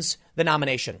wins the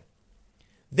nomination.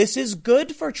 This is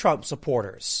good for Trump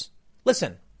supporters.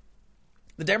 Listen,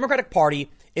 the Democratic Party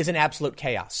is in absolute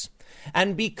chaos.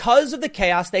 And because of the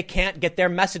chaos, they can't get their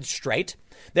message straight.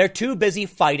 They're too busy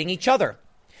fighting each other.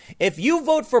 If you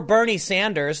vote for Bernie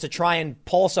Sanders to try and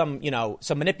pull some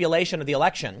manipulation of the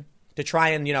election to try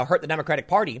and, hurt the Democratic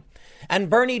Party, and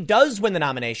Bernie does win the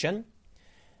nomination,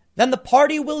 then the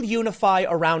party will unify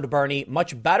around Bernie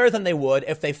much better than they would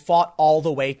if they fought all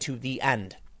the way to the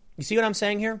end. You see what I'm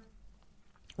saying here?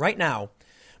 Right now,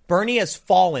 Bernie has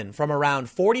fallen from around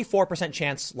 44%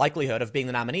 chance likelihood of being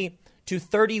the nominee to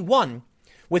 31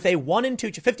 with a 1 in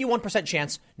 2, 51%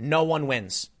 chance no one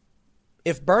wins.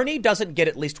 If Bernie doesn't get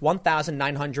at least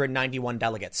 1,991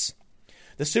 delegates,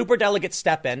 the superdelegates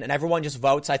step in and everyone just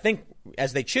votes, I think,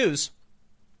 as they choose.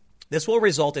 This will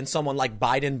result in someone like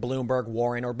Biden, Bloomberg,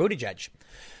 Warren, or Buttigieg.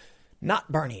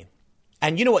 Not Bernie.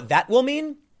 And you know what that will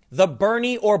mean? The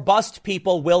Bernie or bust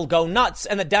people will go nuts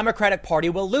and the Democratic Party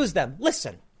will lose them.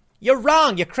 Listen, you're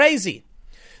wrong. You're crazy.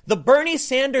 The Bernie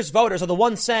Sanders voters are the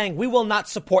ones saying we will not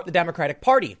support the Democratic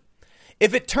Party.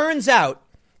 If it turns out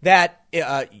that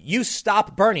you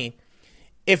stop Bernie,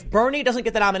 if Bernie doesn't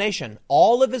get the nomination,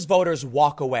 all of his voters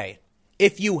walk away.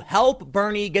 If you help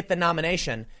Bernie get the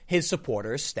nomination, his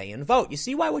supporters stay and vote. You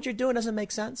see why what you're doing doesn't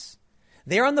make sense?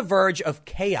 They're on the verge of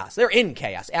chaos. They're in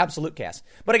chaos, absolute chaos.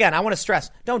 But again, I want to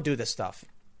stress, don't do this stuff.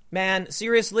 Man,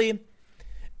 seriously,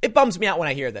 it bums me out when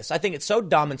I hear this. I think it's so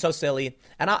dumb and so silly.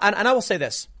 And I will say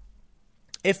this.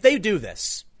 If they do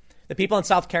this, the people in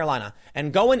South Carolina,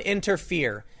 and go and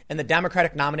interfere in the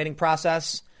Democratic nominating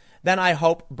process, then I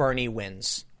hope Bernie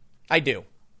wins. I do.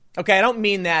 Okay, I don't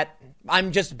mean that.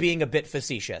 I'm just being a bit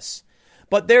facetious.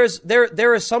 But there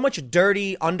is so much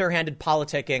dirty, underhanded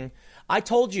politicking. I've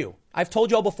told you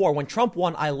all before, when Trump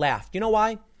won, I laughed. You know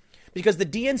why? Because the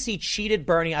DNC cheated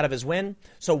Bernie out of his win.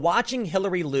 So watching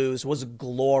Hillary lose was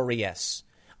glorious.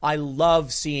 I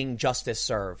love seeing justice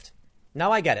served.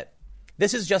 Now I get it.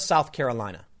 This is just South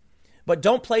Carolina. But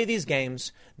don't play these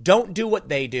games. Don't do what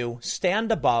they do.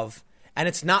 Stand above. And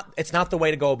it's not the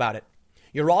way to go about it.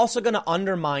 You're also going to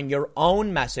undermine your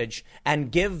own message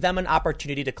and give them an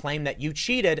opportunity to claim that you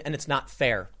cheated and it's not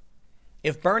fair.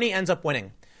 If Bernie ends up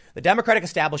winning, the Democratic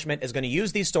establishment is going to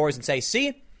use these stories and say,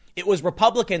 see, it was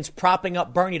Republicans propping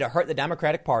up Bernie to hurt the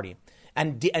Democratic Party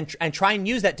and try and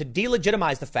use that to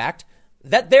delegitimize the fact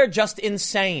that they're just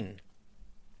insane.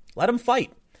 Let them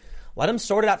fight. Let them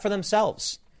sort it out for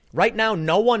themselves. Right now,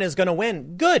 no one is going to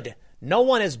win. Good. No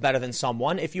one is better than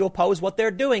someone if you oppose what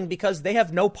they're doing because they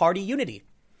have no party unity.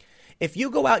 If you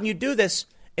go out and you do this,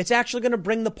 it's actually going to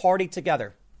bring the party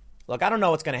together. Look, I don't know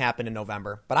what's going to happen in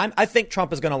November, but I think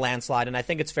Trump is going to landslide, and I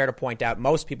think it's fair to point out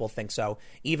most people think so,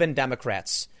 even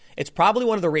Democrats. It's probably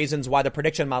one of the reasons why the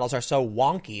prediction models are so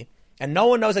wonky, and no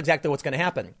one knows exactly what's going to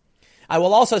happen. I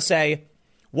will also say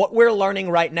what we're learning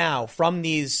right now from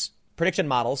these prediction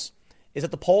models is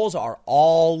that the polls are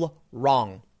all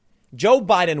wrong. Joe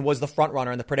Biden was the front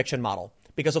runner in the prediction model,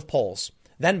 because of polls.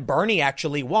 Then Bernie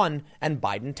actually won and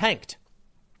Biden tanked.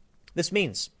 This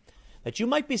means that you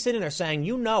might be sitting there saying,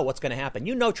 you know what's going to happen.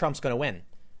 You know Trump's going to win.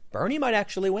 Bernie might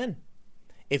actually win.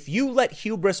 If you let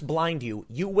hubris blind you,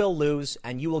 you will lose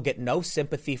and you will get no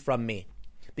sympathy from me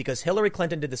because Hillary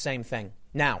Clinton did the same thing.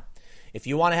 Now, if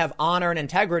you want to have honor and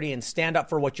integrity and stand up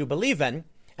for what you believe in,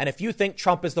 and if you think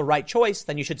Trump is the right choice,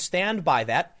 then you should stand by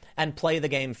that and play the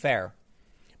game fair.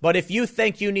 But if you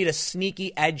think you need a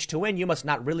sneaky edge to win, you must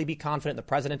not really be confident in the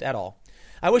president at all.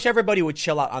 I wish everybody would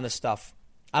chill out on this stuff.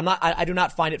 I do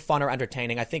not find it fun or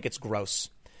entertaining. I think it's gross.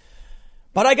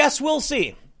 But I guess we'll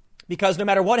see. Because no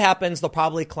matter what happens, they'll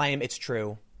probably claim it's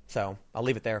true. So I'll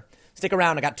leave it there. Stick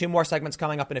around. I got 2 more segments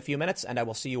coming up in a few minutes, and I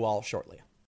will see you all shortly.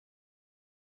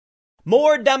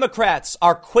 More Democrats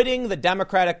are quitting the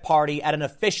Democratic Party at an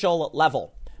official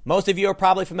level. Most of you are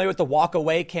probably familiar with the Walk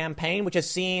Away campaign, which has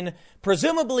seen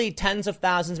presumably tens of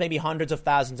thousands, maybe hundreds of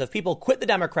thousands of people quit the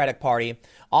Democratic Party,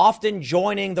 often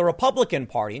joining the Republican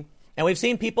Party. And we've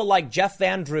seen people like Jeff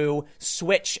Van Drew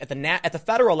switch at the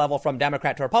federal level from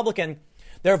Democrat to Republican.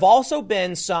 There have also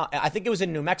been some, I think it was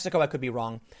in New Mexico, I could be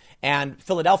wrong, and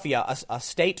Philadelphia, a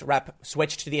state rep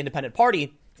switched to the Independent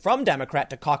Party from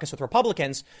Democrat to caucus with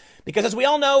Republicans, because as we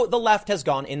all know, the left has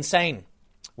gone insane.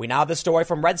 We now have this story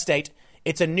from Red State.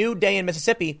 It's a new day in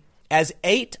Mississippi as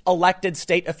 8 elected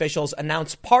state officials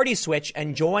announce party switch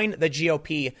and join the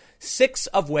GOP, 6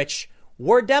 of which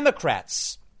were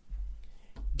Democrats.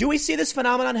 Do we see this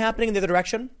phenomenon happening in the other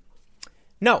direction?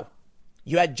 No.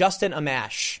 You had Justin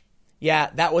Amash.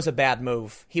 Yeah, that was a bad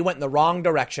move. He went in the wrong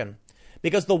direction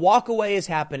because the walk away is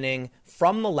happening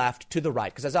from the left to the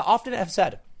right. Because as I often have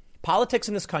said, politics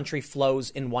in this country flows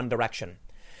in one direction.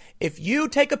 If you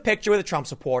take a picture with a Trump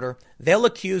supporter, they'll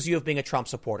accuse you of being a Trump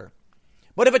supporter.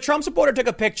 But if a Trump supporter took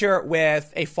a picture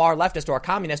with a far leftist or a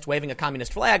communist waving a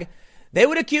communist flag, they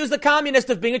would accuse the communist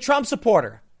of being a Trump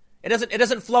supporter. It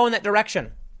doesn't flow in that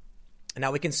direction. And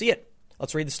now we can see it.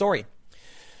 Let's read the story.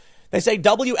 They say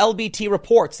WLBT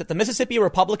reports that the Mississippi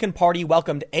Republican Party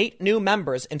welcomed 8 new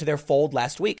members into their fold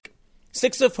last week,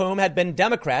 6 of whom had been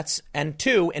Democrats and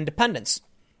 2 independents.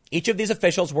 Each of these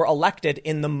officials were elected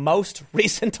in the most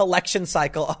recent election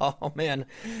cycle. Oh, man,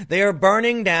 they are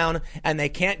burning down and they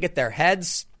can't get their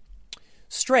heads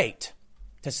straight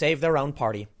to save their own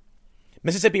party.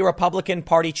 Mississippi Republican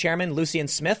Party Chairman Lucien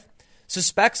Smith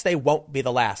suspects they won't be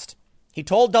the last. He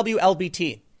told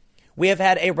WLBT, "We have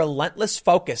had a relentless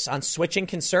focus on switching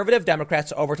conservative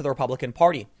Democrats over to the Republican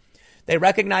Party. They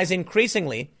recognize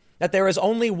increasingly that there is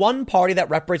only one party that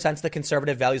represents the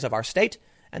conservative values of our state,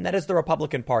 and that is the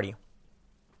Republican Party."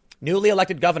 Newly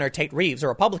elected Governor Tate Reeves, a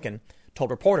Republican,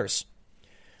 told reporters,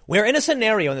 "We are in a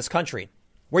scenario in this country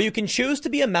where you can choose to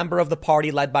be a member of the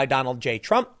party led by Donald J.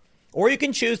 Trump, or you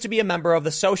can choose to be a member of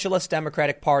the Socialist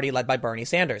Democratic Party led by Bernie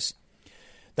Sanders.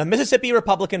 The Mississippi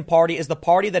Republican Party is the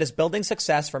party that is building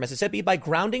success for Mississippi by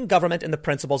grounding government in the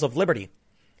principles of liberty.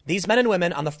 These men and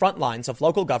women on the front lines of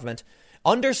local government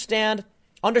understand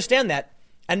that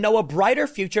and know a brighter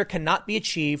future cannot be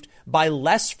achieved by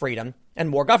less freedom and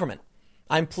more government.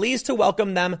 I'm pleased to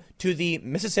welcome them to the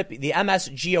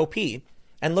MSGOP,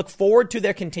 and look forward to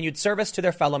their continued service to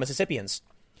their fellow Mississippians.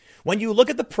 When you look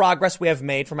at the progress we have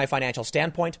made from a financial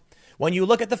standpoint, when you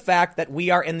look at the fact that we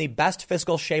are in the best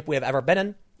fiscal shape we have ever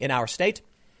been in our state,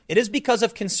 it is because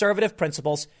of conservative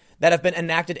principles that have been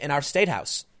enacted in our state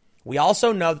house. We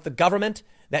also know that the government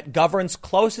that governs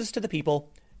closest to the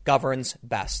people governs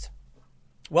best."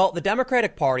 Well, the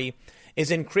Democratic Party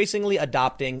is increasingly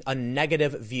adopting a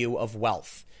negative view of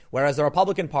wealth, whereas the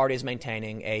Republican Party is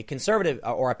maintaining a conservative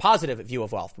or a positive view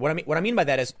of wealth. What I mean by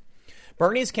that is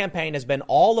Bernie's campaign has been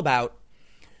all about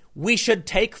we should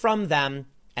take from them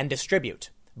and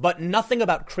distribute, but nothing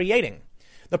about creating.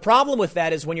 The problem with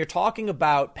that is when you're talking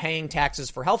about paying taxes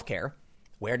for health care,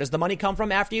 where does the money come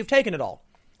from after you've taken it all?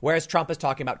 Whereas Trump is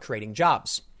talking about creating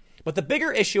jobs. But the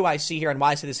bigger issue I see here and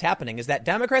why I see this happening is that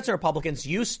Democrats and Republicans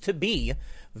used to be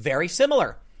very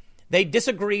similar. They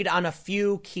disagreed on a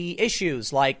few key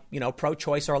issues like,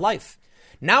 pro-choice or life.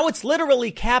 Now it's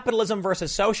literally capitalism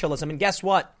versus socialism. And guess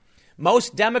what?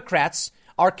 Most Democrats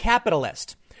are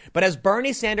capitalist. But as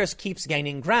Bernie Sanders keeps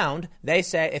gaining ground, they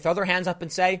throw their hands up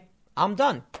and say, I'm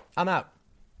done. I'm out.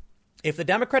 If the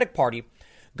Democratic Party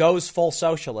goes full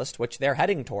socialist, which they're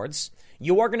heading towards,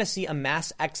 you are going to see a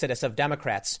mass exodus of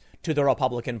Democrats to the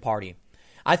Republican Party.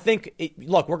 I think,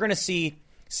 we're going to see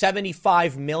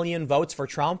 75 million votes for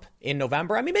Trump in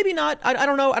November. I mean, maybe not. I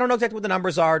don't know. I don't know exactly what the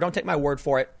numbers are. Don't take my word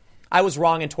for it. I was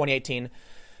wrong in 2018.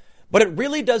 But it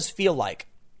really does feel like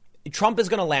Trump is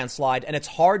going to landslide, and it's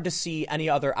hard to see any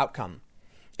other outcome.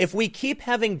 If we keep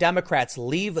having Democrats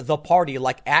leave the party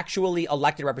like actually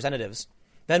elected representatives,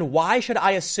 then why should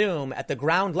I assume at the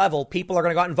ground level people are going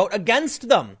to go out and vote against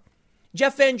them?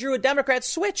 Jeff Van Drew, a Democrat,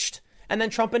 switched, and then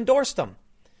Trump endorsed them.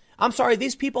 I'm sorry,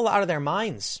 these people are out of their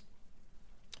minds.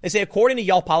 They say, according to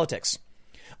Yelp Politics,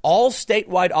 all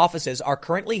statewide offices are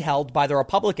currently held by the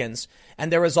Republicans,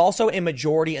 and there is also a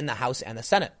majority in the House and the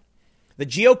Senate. The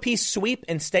GOP sweep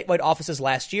in statewide offices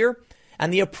last year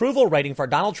and the approval rating for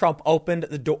Donald Trump opens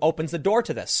the door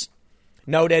to this,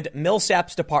 noted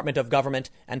Millsap's Department of Government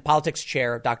and Politics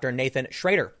Chair, Dr. Nathan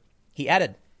Schrader. He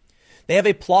added, they have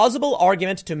a plausible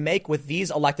argument to make with these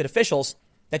elected officials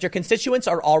that your constituents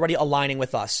are already aligning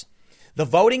with us. The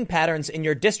voting patterns in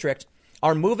your district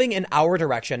are moving in our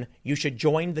direction. You should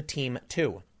join the team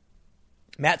too.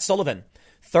 Matt Sullivan,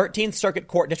 13th Circuit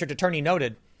Court District Attorney,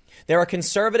 noted there are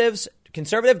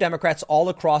conservative Democrats all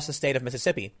across the state of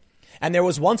Mississippi. And there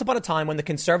was once upon a time when the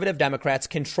conservative Democrats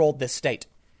controlled this state.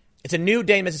 It's a new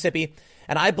day in Mississippi,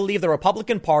 and I believe the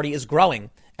Republican Party is growing,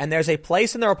 and there's a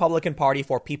place in the Republican Party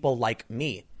for people like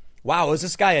me. Wow, is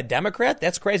this guy a Democrat?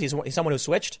 That's crazy. He's someone who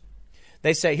switched.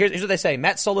 They say, here's what they say.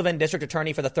 Matt Sullivan, District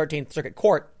Attorney for the 13th Circuit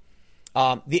Court.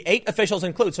 The 8 officials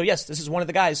include, so yes, this is one of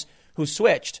the guys who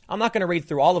switched. I'm not going to read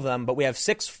through all of them, but we have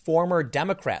 6 former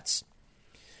Democrats.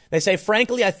 They say,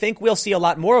 frankly, I think we'll see a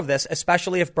lot more of this,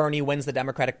 especially if Bernie wins the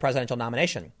Democratic presidential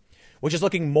nomination, which is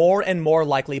looking more and more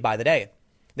likely by the day.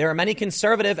 There are many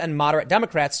conservative and moderate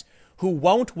Democrats who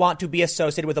won't want to be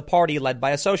associated with a party led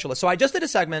by a socialist. So I just did a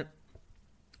segment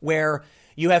where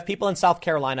you have people in South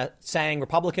Carolina saying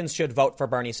Republicans should vote for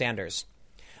Bernie Sanders.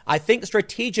 I think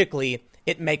strategically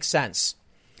it makes sense.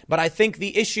 But I think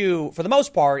the issue, for the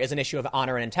most part, is an issue of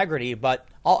honor and integrity. But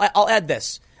I'll add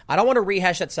this. I don't want to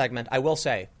rehash that segment. I will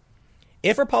say,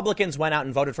 if Republicans went out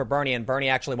and voted for Bernie and Bernie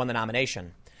actually won the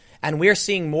nomination, and we're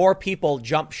seeing more people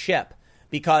jump ship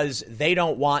because they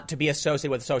don't want to be associated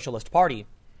with the Socialist Party,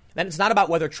 then it's not about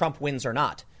whether Trump wins or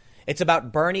not. It's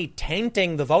about Bernie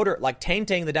tainting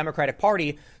the Democratic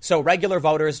Party so regular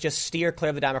voters just steer clear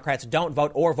of the Democrats, don't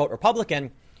vote or vote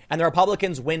Republican, and the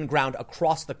Republicans win ground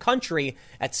across the country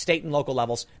at state and local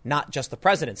levels, not just the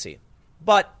presidency.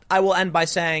 But I will end by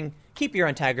saying, keep your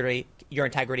integrity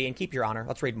and keep your honor.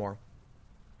 Let's read more.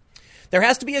 There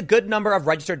has to be a good number of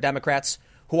registered Democrats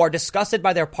who are disgusted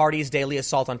by their party's daily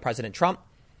assault on President Trump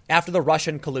after the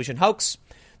Russian collusion hoax,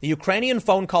 the Ukrainian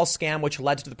phone call scam which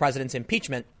led to the president's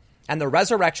impeachment, and the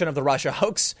resurrection of the Russia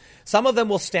hoax. Some of them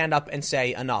will stand up and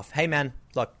say enough. Hey, man,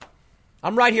 look,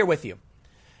 I'm right here with you.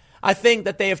 I think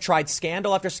that they have tried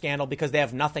scandal after scandal because they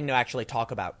have nothing to actually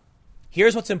talk about.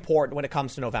 Here's what's important when it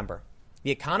comes to November.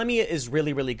 The economy is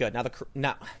really, really good.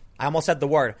 Now, I almost said the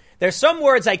word. There's some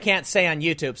words I can't say on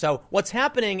YouTube. So what's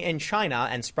happening in China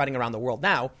and spreading around the world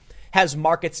now has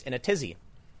markets in a tizzy.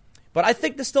 But I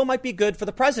think this still might be good for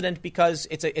the president because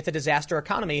it's a disaster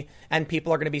economy and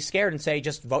people are going to be scared and say,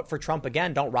 just vote for Trump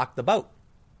again. Don't rock the boat.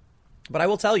 But I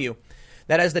will tell you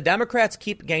that as the Democrats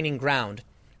keep gaining ground,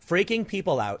 freaking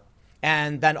people out,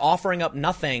 and then offering up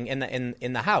nothing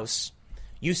in the House,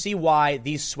 you see why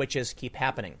these switches keep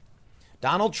happening.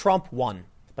 Donald Trump won,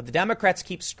 but the Democrats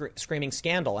keep screaming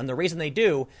scandal. And the reason they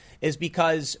do is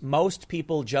because most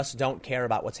people just don't care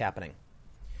about what's happening.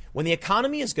 When the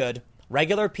economy is good,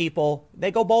 regular people,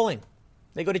 they go bowling.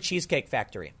 They go to Cheesecake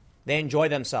Factory. They enjoy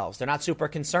themselves. They're not super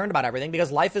concerned about everything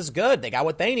because life is good. They got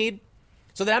what they need.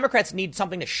 So the Democrats need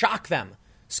something to shock them.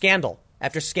 Scandal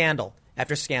after scandal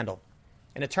after scandal.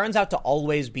 And it turns out to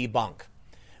always be bunk.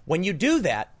 When you do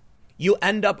that, you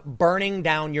end up burning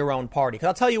down your own party. Because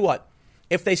I'll tell you what,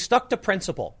 if they stuck to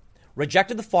principle,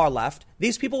 rejected the far left,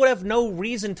 these people would have no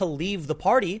reason to leave the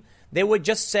party. They would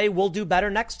just say, we'll do better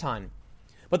next time.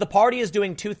 But the party is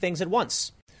doing two things at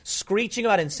once, screeching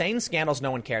about insane scandals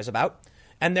no one cares about,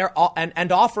 and they're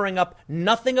and offering up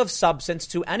nothing of substance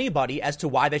to anybody as to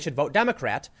why they should vote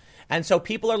Democrat. And so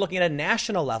people are looking at a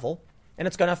national level, and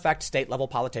it's going to affect state level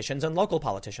politicians and local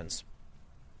politicians.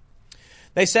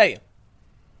 They say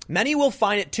many will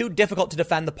find it too difficult to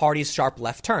defend the party's sharp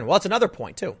left turn. Well, that's another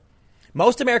point, too.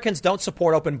 Most Americans don't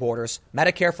support open borders,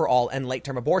 Medicare for all, and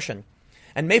late-term abortion,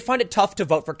 and may find it tough to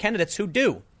vote for candidates who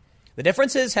do. The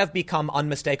differences have become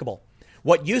unmistakable.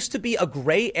 What used to be a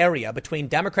gray area between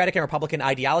Democratic and Republican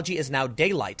ideology is now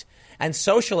daylight, and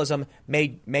socialism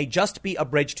may just be a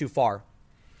bridge too far.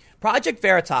 Project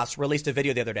Veritas released a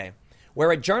video the other day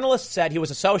where a journalist said he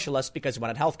was a socialist because he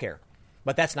wanted health care.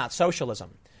 But that's not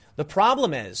socialism. The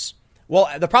problem is,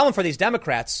 the problem for these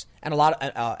Democrats and a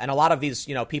lot of these,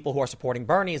 people who are supporting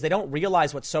Bernie is they don't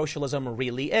realize what socialism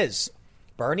really is.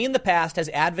 Bernie in the past has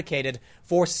advocated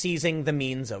for seizing the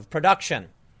means of production.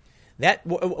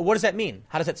 What does that mean?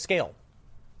 How does that scale?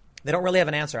 They don't really have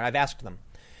an answer. I've asked them.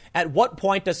 At what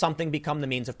point does something become the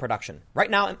means of production? Right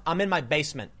now, I'm in my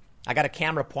basement. I got a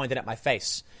camera pointed at my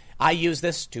face. I use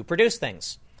this to produce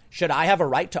things. Should I have a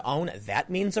right to own that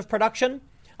means of production?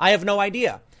 I have no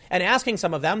idea. And asking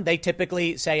some of them, they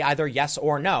typically say either yes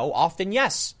or no, often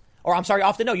yes. Or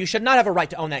often no. You should not have a right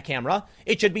to own that camera.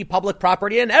 It should be public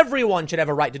property and everyone should have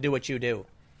a right to do what you do.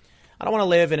 I don't want to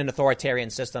live in an authoritarian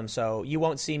system, so you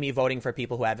won't see me voting for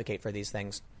people who advocate for these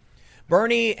things.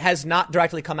 Bernie has not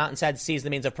directly come out and said seize the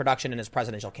means of production in his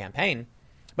presidential campaign,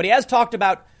 but he has talked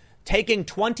about taking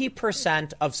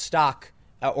 20% of stock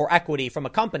or equity from a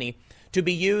company to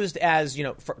be used as,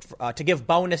 to give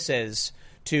bonuses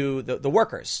to the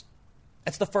workers.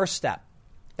 That's the first step.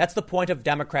 That's the point of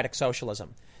democratic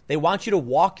socialism. They want you to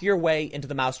walk your way into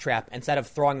the mousetrap instead of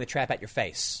throwing the trap at your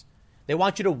face. They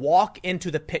want you to walk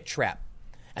into the pit trap,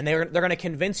 and they're going to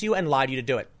convince you and lie to you to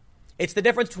do it. It's the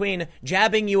difference between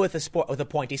jabbing you with a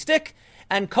pointy stick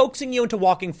and coaxing you into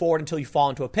walking forward until you fall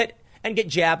into a pit and get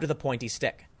jabbed with a pointy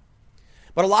stick.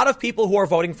 But a lot of people who are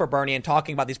voting for Bernie and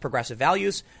talking about these progressive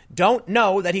values don't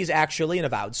know that he's actually an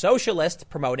avowed socialist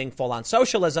promoting full-on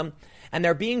socialism, and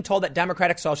they're being told that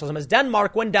democratic socialism is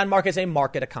Denmark when Denmark is a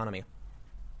market economy.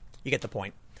 You get the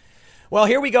point. Well,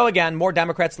 here we go again. More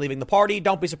Democrats leaving the party.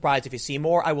 Don't be surprised if you see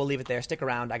more. I will leave it there. Stick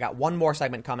around. I got one more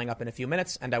segment coming up in a few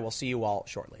minutes, and I will see you all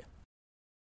shortly.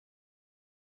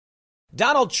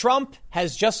 Donald Trump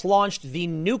has just launched the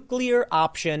nuclear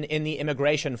option in the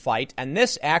immigration fight, and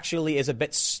this actually is a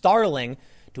bit startling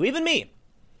to even me.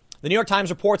 The New York Times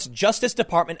reports Justice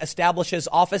Department establishes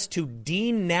office to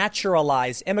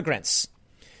denaturalize immigrants.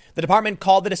 The department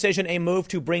called the decision a move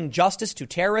to bring justice to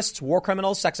terrorists, war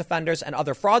criminals, sex offenders, and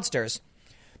other fraudsters.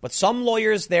 But some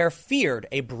lawyers there feared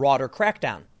a broader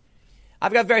crackdown.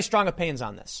 I've got very strong opinions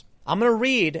on this. I'm going to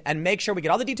read and make sure we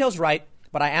get all the details right,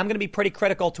 but I am going to be pretty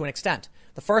critical to an extent.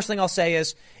 The first thing I'll say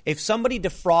is if somebody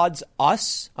defrauds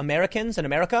us, Americans in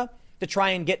America, to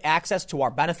try and get access to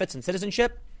our benefits and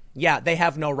citizenship, yeah, they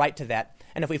have no right to that.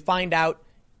 And if we find out,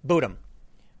 boot them,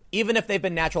 even if they've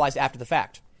been naturalized after the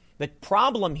fact. The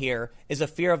problem here is a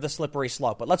fear of the slippery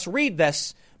slope. But let's read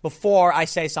this before I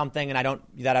say something that I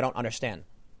don't understand.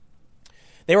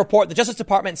 They report the Justice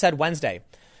Department said Wednesday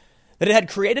that it had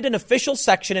created an official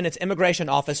section in its immigration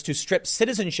office to strip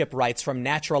citizenship rights from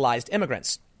naturalized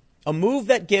immigrants, a move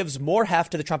that gives more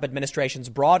heft to the Trump administration's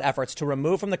broad efforts to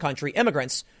remove from the country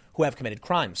immigrants who have committed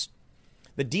crimes.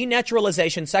 The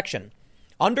denaturalization section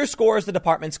underscores the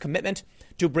department's commitment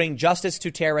to bring justice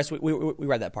to terrorists. We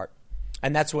read that part.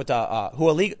 And that's what other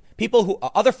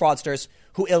fraudsters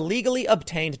who illegally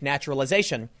obtained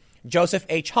naturalization. Joseph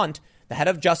H. Hunt, the head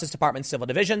of Justice Department Civil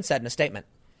Division, said in a statement.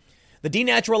 The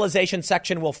denaturalization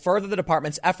section will further the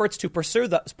department's efforts to pursue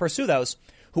those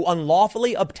who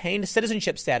unlawfully obtained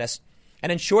citizenship status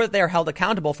and ensure that they are held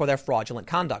accountable for their fraudulent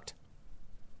conduct.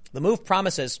 The move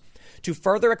promises to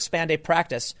further expand a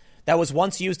practice that was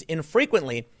once used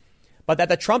infrequently, but that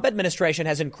the Trump administration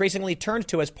has increasingly turned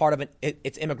to as part of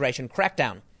its immigration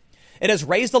crackdown. It has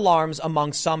raised alarms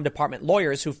among some department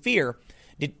lawyers who fear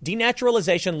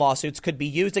denaturalization lawsuits could be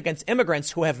used against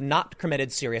immigrants who have not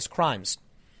committed serious crimes.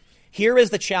 Here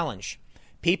is the challenge.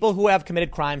 People who have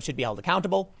committed crimes should be held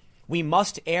accountable. We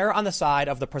must err on the side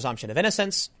of the presumption of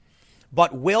innocence.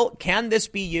 But can this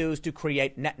be used to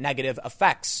create net negative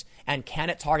effects? And can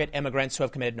it target immigrants who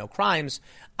have committed no crimes?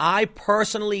 I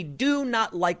personally do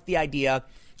not like the idea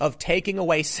of taking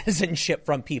away citizenship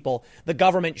from people. The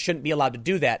government shouldn't be allowed to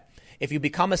do that. If you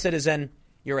become a citizen,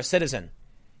 you're a citizen.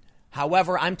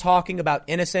 However, I'm talking about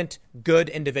innocent, good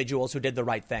individuals who did the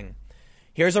right thing.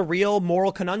 Here's a real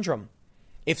moral conundrum.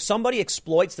 If somebody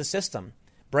exploits the system,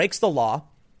 breaks the law,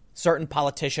 certain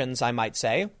politicians, I might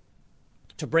say,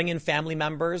 to bring in family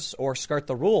members or skirt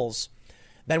the rules,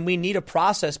 then we need a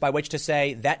process by which to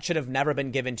say that should have never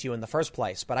been given to you in the first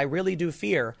place. But I really do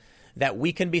fear that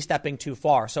we can be stepping too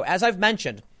far. So as I've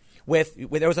mentioned,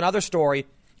 there was another story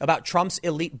about Trump's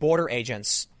elite border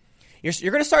agents.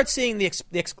 You're going to start seeing the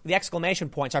exclamation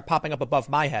points are popping up above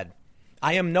my head.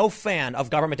 I am no fan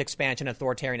of government expansion and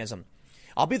authoritarianism.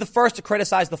 I'll be the first to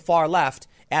criticize the far left,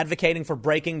 advocating for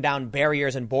breaking down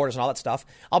barriers and borders and all that stuff.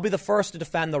 I'll be the first to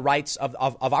defend the rights of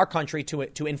our country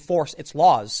to enforce its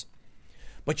laws.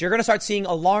 But you're going to start seeing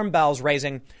alarm bells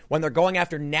raising when they're going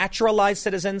after naturalized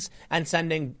citizens and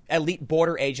sending elite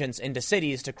border agents into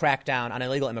cities to crack down on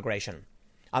illegal immigration.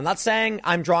 I'm not saying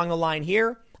I'm drawing the line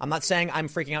here. I'm not saying I'm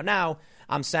freaking out now.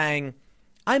 I'm saying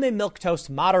I'm a milquetoast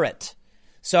moderate.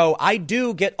 So I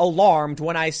do get alarmed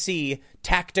when I see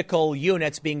tactical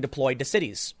units being deployed to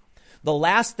cities. The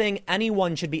last thing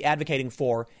anyone should be advocating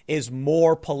for is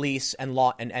more police and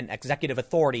law and executive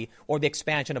authority or the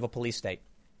expansion of a police state.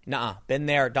 Nuh-uh. Been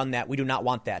there, done that. We do not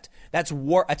want that. That's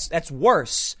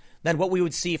worse than what we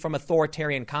would see from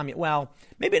authoritarian well,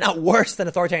 maybe not worse than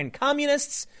authoritarian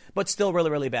communists, but still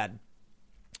really, really bad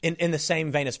in the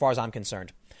same vein as far as I'm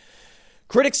concerned.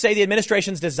 Critics say the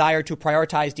administration's desire to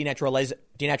prioritize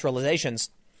denaturalizations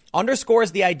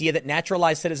underscores the idea that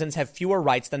naturalized citizens have fewer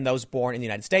rights than those born in the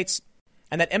United States,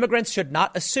 and that immigrants should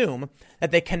not assume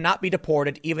that they cannot be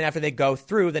deported even after they go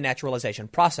through the naturalization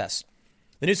process.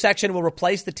 The new section will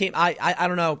replace the team. I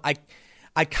don't know.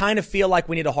 I kind of feel like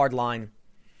we need a hard line.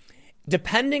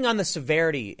 Depending on the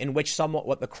severity in which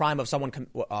what the crime of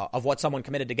what someone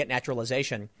committed to get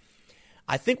naturalization,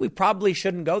 I think we probably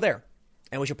shouldn't go there.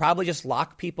 And we should probably just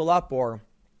lock people up or,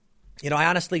 I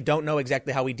honestly don't know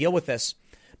exactly how we deal with this,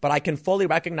 but I can fully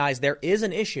recognize there is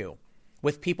an issue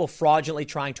with people fraudulently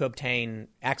trying to obtain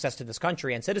access to this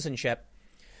country and citizenship.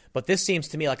 But this seems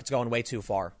to me like it's going way too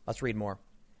far. Let's read more.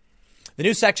 The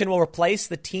new section will replace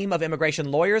the team of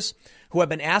immigration lawyers who have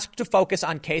been asked to focus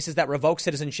on cases that revoke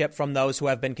citizenship from those who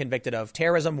have been convicted of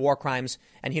terrorism, war crimes,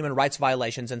 and human rights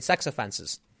violations and sex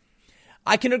offenses.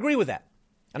 I can agree with that,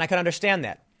 and I can understand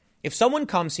that. If someone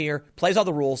comes here, plays all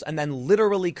the rules, and then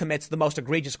literally commits the most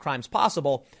egregious crimes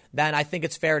possible, then I think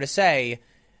it's fair to say,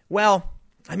 well,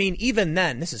 I mean, even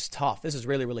then, this is tough. This is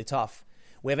really, really tough.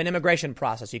 We have an immigration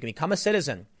process. You can become a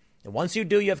citizen. And once you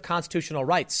do, you have constitutional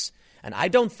rights. And I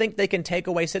don't think they can take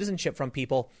away citizenship from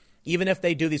people, even if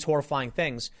they do these horrifying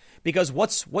things. Because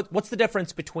what's the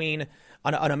difference between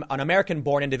an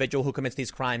American-born individual who commits these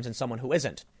crimes and someone who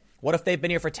isn't? What if they've been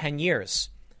here for 10 years?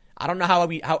 I don't know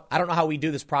how we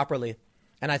do this properly.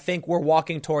 And I think we're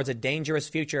walking towards a dangerous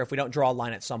future if we don't draw a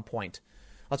line at some point.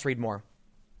 Let's read more.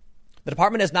 The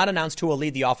department has not announced who will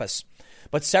lead the office,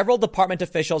 but several department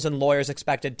officials and lawyers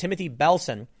expected Timothy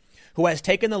Belson, who has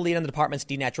taken the lead on the department's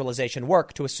denaturalization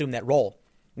work, to assume that role.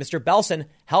 Mr. Belson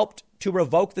helped to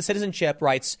revoke the citizenship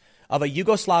rights of a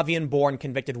Yugoslavian-born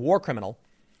convicted war criminal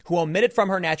who omitted from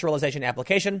her naturalization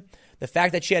application the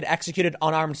fact that she had executed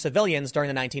unarmed civilians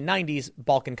during the 1990s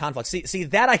Balkan conflict. See,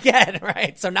 that I get,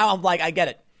 right? So now I'm like, I get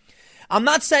it. I'm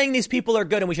not saying these people are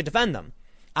good and we should defend them.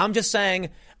 I'm just saying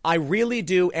I really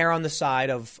do err on the side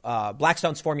of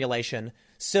Blackstone's formulation,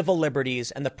 civil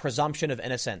liberties, and the presumption of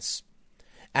innocence.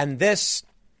 And this,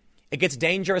 it gets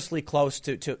dangerously close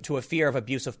to a fear of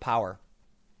abuse of power.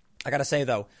 I got to say,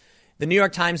 though, the New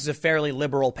York Times is a fairly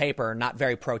liberal paper, not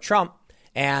very pro-Trump,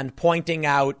 and pointing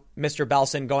out Mr.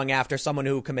 Belson going after someone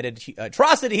who committed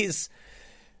atrocities,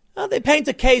 they paint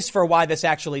a case for why this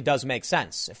actually does make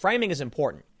sense. Framing is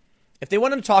important. If they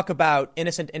wanted to talk about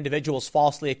innocent individuals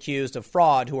falsely accused of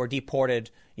fraud who are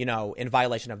deported, in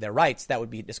violation of their rights, that would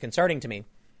be disconcerting to me.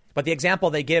 But the example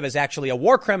they give is actually a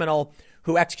war criminal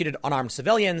who executed unarmed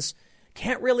civilians.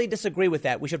 Can't really disagree with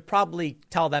that. We should probably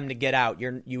tell them to get out.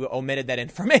 You omitted that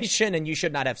information and you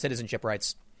should not have citizenship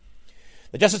rights.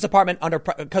 The Justice Department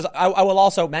because I will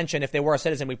also mention if they were a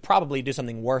citizen, we'd probably do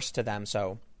something worse to them.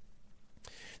 So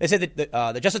they say that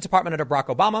the Justice Department under Barack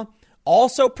Obama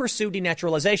also pursued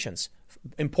denaturalizations.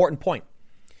 Important point.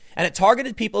 And it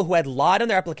targeted people who had lied on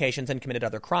their applications and committed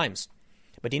other crimes.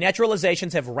 But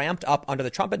denaturalizations have ramped up under the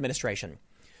Trump administration.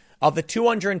 Of the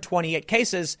 228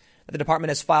 cases that the department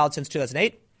has filed since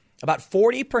 2008, about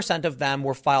 40% of them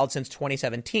were filed since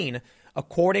 2017,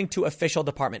 according to official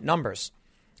department numbers.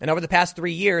 And over the past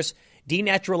 3 years,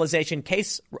 denaturalization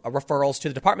case referrals to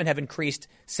the department have increased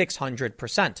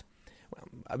 600%.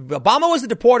 Obama was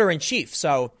the deporter in chief,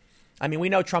 so, we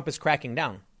know Trump is cracking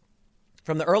down.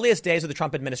 From the earliest days of the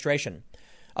Trump administration,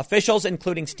 officials,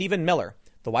 including Stephen Miller,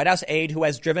 the White House aide who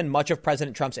has driven much of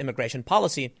President Trump's immigration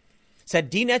policy,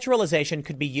 said denaturalization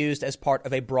could be used as part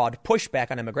of a broad pushback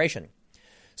on immigration.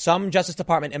 Some Justice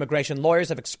Department immigration lawyers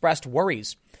have expressed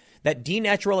worries that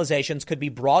denaturalizations could be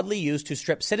broadly used to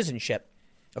strip citizenship,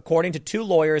 according to two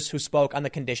lawyers who spoke on the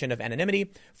condition of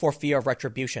anonymity for fear of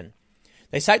retribution.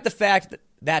 They cite the fact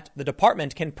that the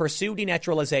department can pursue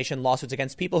denaturalization lawsuits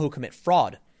against people who commit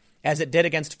fraud, as it did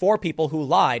against 4 people who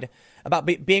lied about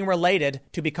being related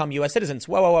to become U.S. citizens.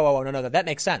 Whoa, no, that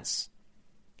makes sense.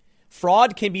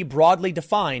 Fraud can be broadly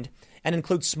defined and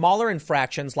include smaller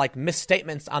infractions like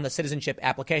misstatements on the citizenship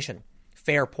application.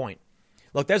 Fair point.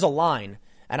 Look, there's a line,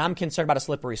 and I'm concerned about a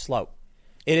slippery slope.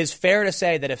 It is fair to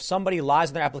say that if somebody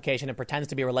lies in their application and pretends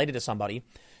to be related to somebody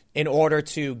in order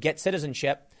to get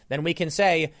citizenship, then we can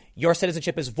say your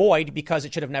citizenship is void because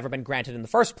it should have never been granted in the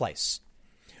first place.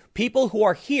 People who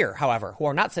are here, however, who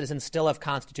are not citizens, still have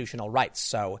constitutional rights.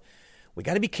 So we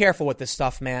got to be careful with this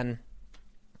stuff, man.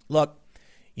 Look,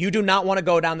 You do not want to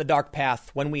go down the dark path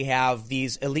when we have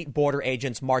these elite border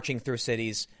agents marching through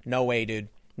cities. No way, dude.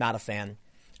 Not a fan.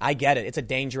 I get it. It's a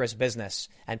dangerous business,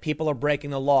 and people are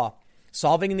breaking the law.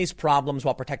 Solving these problems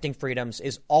while protecting freedoms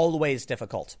is always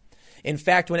difficult. In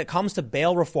fact, when it comes to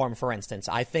bail reform, for instance,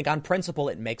 I think on principle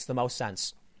it makes the most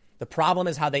sense. The problem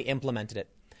is how they implemented it.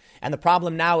 And the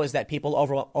problem now is that people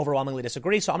overwhelmingly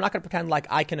disagree, so I'm not going to pretend like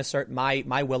I can assert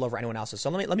my will over anyone else's. So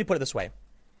let me put it this way.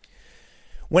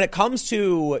 When it comes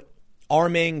to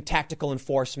arming, tactical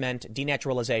enforcement,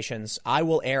 denaturalizations, I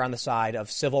will err on the side of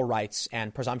civil rights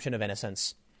and presumption of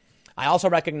innocence. I also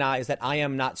recognize that I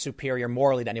am not superior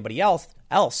morally to anybody else.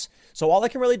 So all I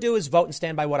can really do is vote and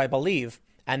stand by what I believe,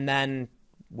 and then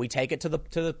we take it to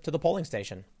the polling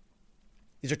station.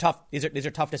 These are tough. These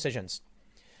are tough decisions,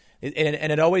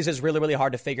 and it always is really, really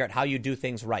hard to figure out how you do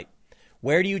things right.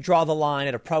 Where do you draw the line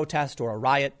at a protest or a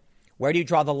riot? Where do you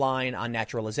draw the line on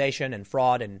naturalization and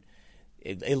fraud and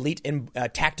elite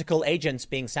tactical agents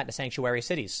being sent to sanctuary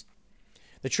cities?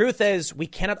 The truth is, we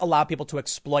cannot allow people to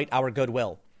exploit our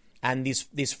goodwill. And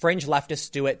these fringe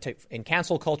leftists do it in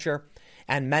cancel culture,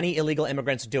 and many illegal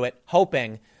immigrants do it,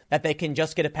 hoping that they can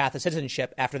just get a path to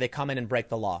citizenship after they come in and break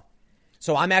the law.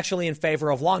 So I'm actually in favor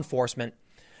of law enforcement.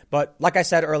 But like I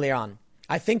said earlier on,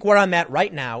 I think where I'm at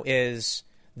right now is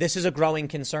this is a growing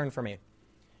concern for me.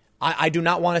 I do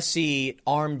not want to see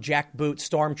armed jackboot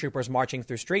stormtroopers marching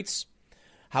through streets.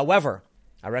 However,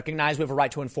 I recognize we have a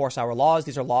right to enforce our laws.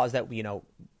 These are laws that we,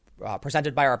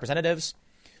 presented by our representatives.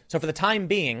 So for the time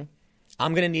being,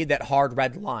 I'm going to need that hard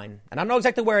red line. And I don't know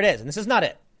exactly where it is. And this is not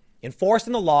it.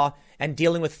 Enforcing the law and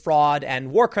dealing with fraud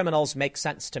and war criminals makes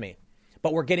sense to me.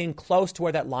 But we're getting close to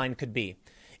where that line could be.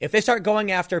 If they start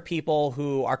going after people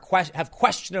who have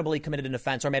questionably committed an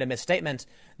offense or made a misstatement,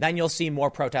 then you'll see more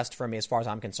protest from me as far as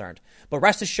I'm concerned. But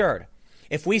rest assured,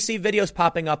 if we see videos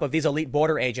popping up of these elite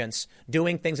border agents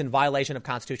doing things in violation of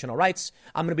constitutional rights,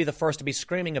 I'm going to be the first to be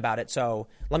screaming about it. So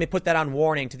let me put that on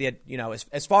warning to the,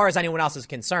 as far as anyone else is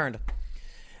concerned.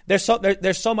 There's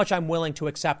so much I'm willing to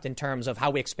accept in terms of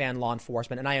how we expand law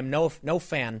enforcement. And I am no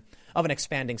fan of an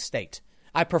expanding state.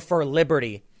 I prefer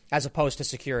liberty as opposed to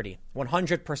security,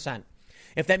 100%.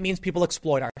 If that means people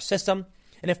exploit our system,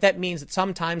 and if that means that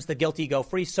sometimes the guilty go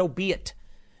free, so be it.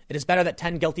 It is better that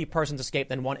 10 guilty persons escape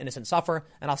than one innocent suffer,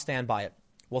 and I'll stand by it.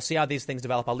 We'll see how these things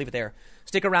develop. I'll leave it there.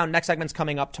 Stick around. Next segment's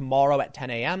coming up tomorrow at 10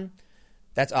 a.m.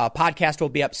 That's podcast will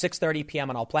be up 6:30 p.m.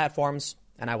 on all platforms,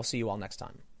 and I will see you all next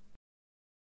time.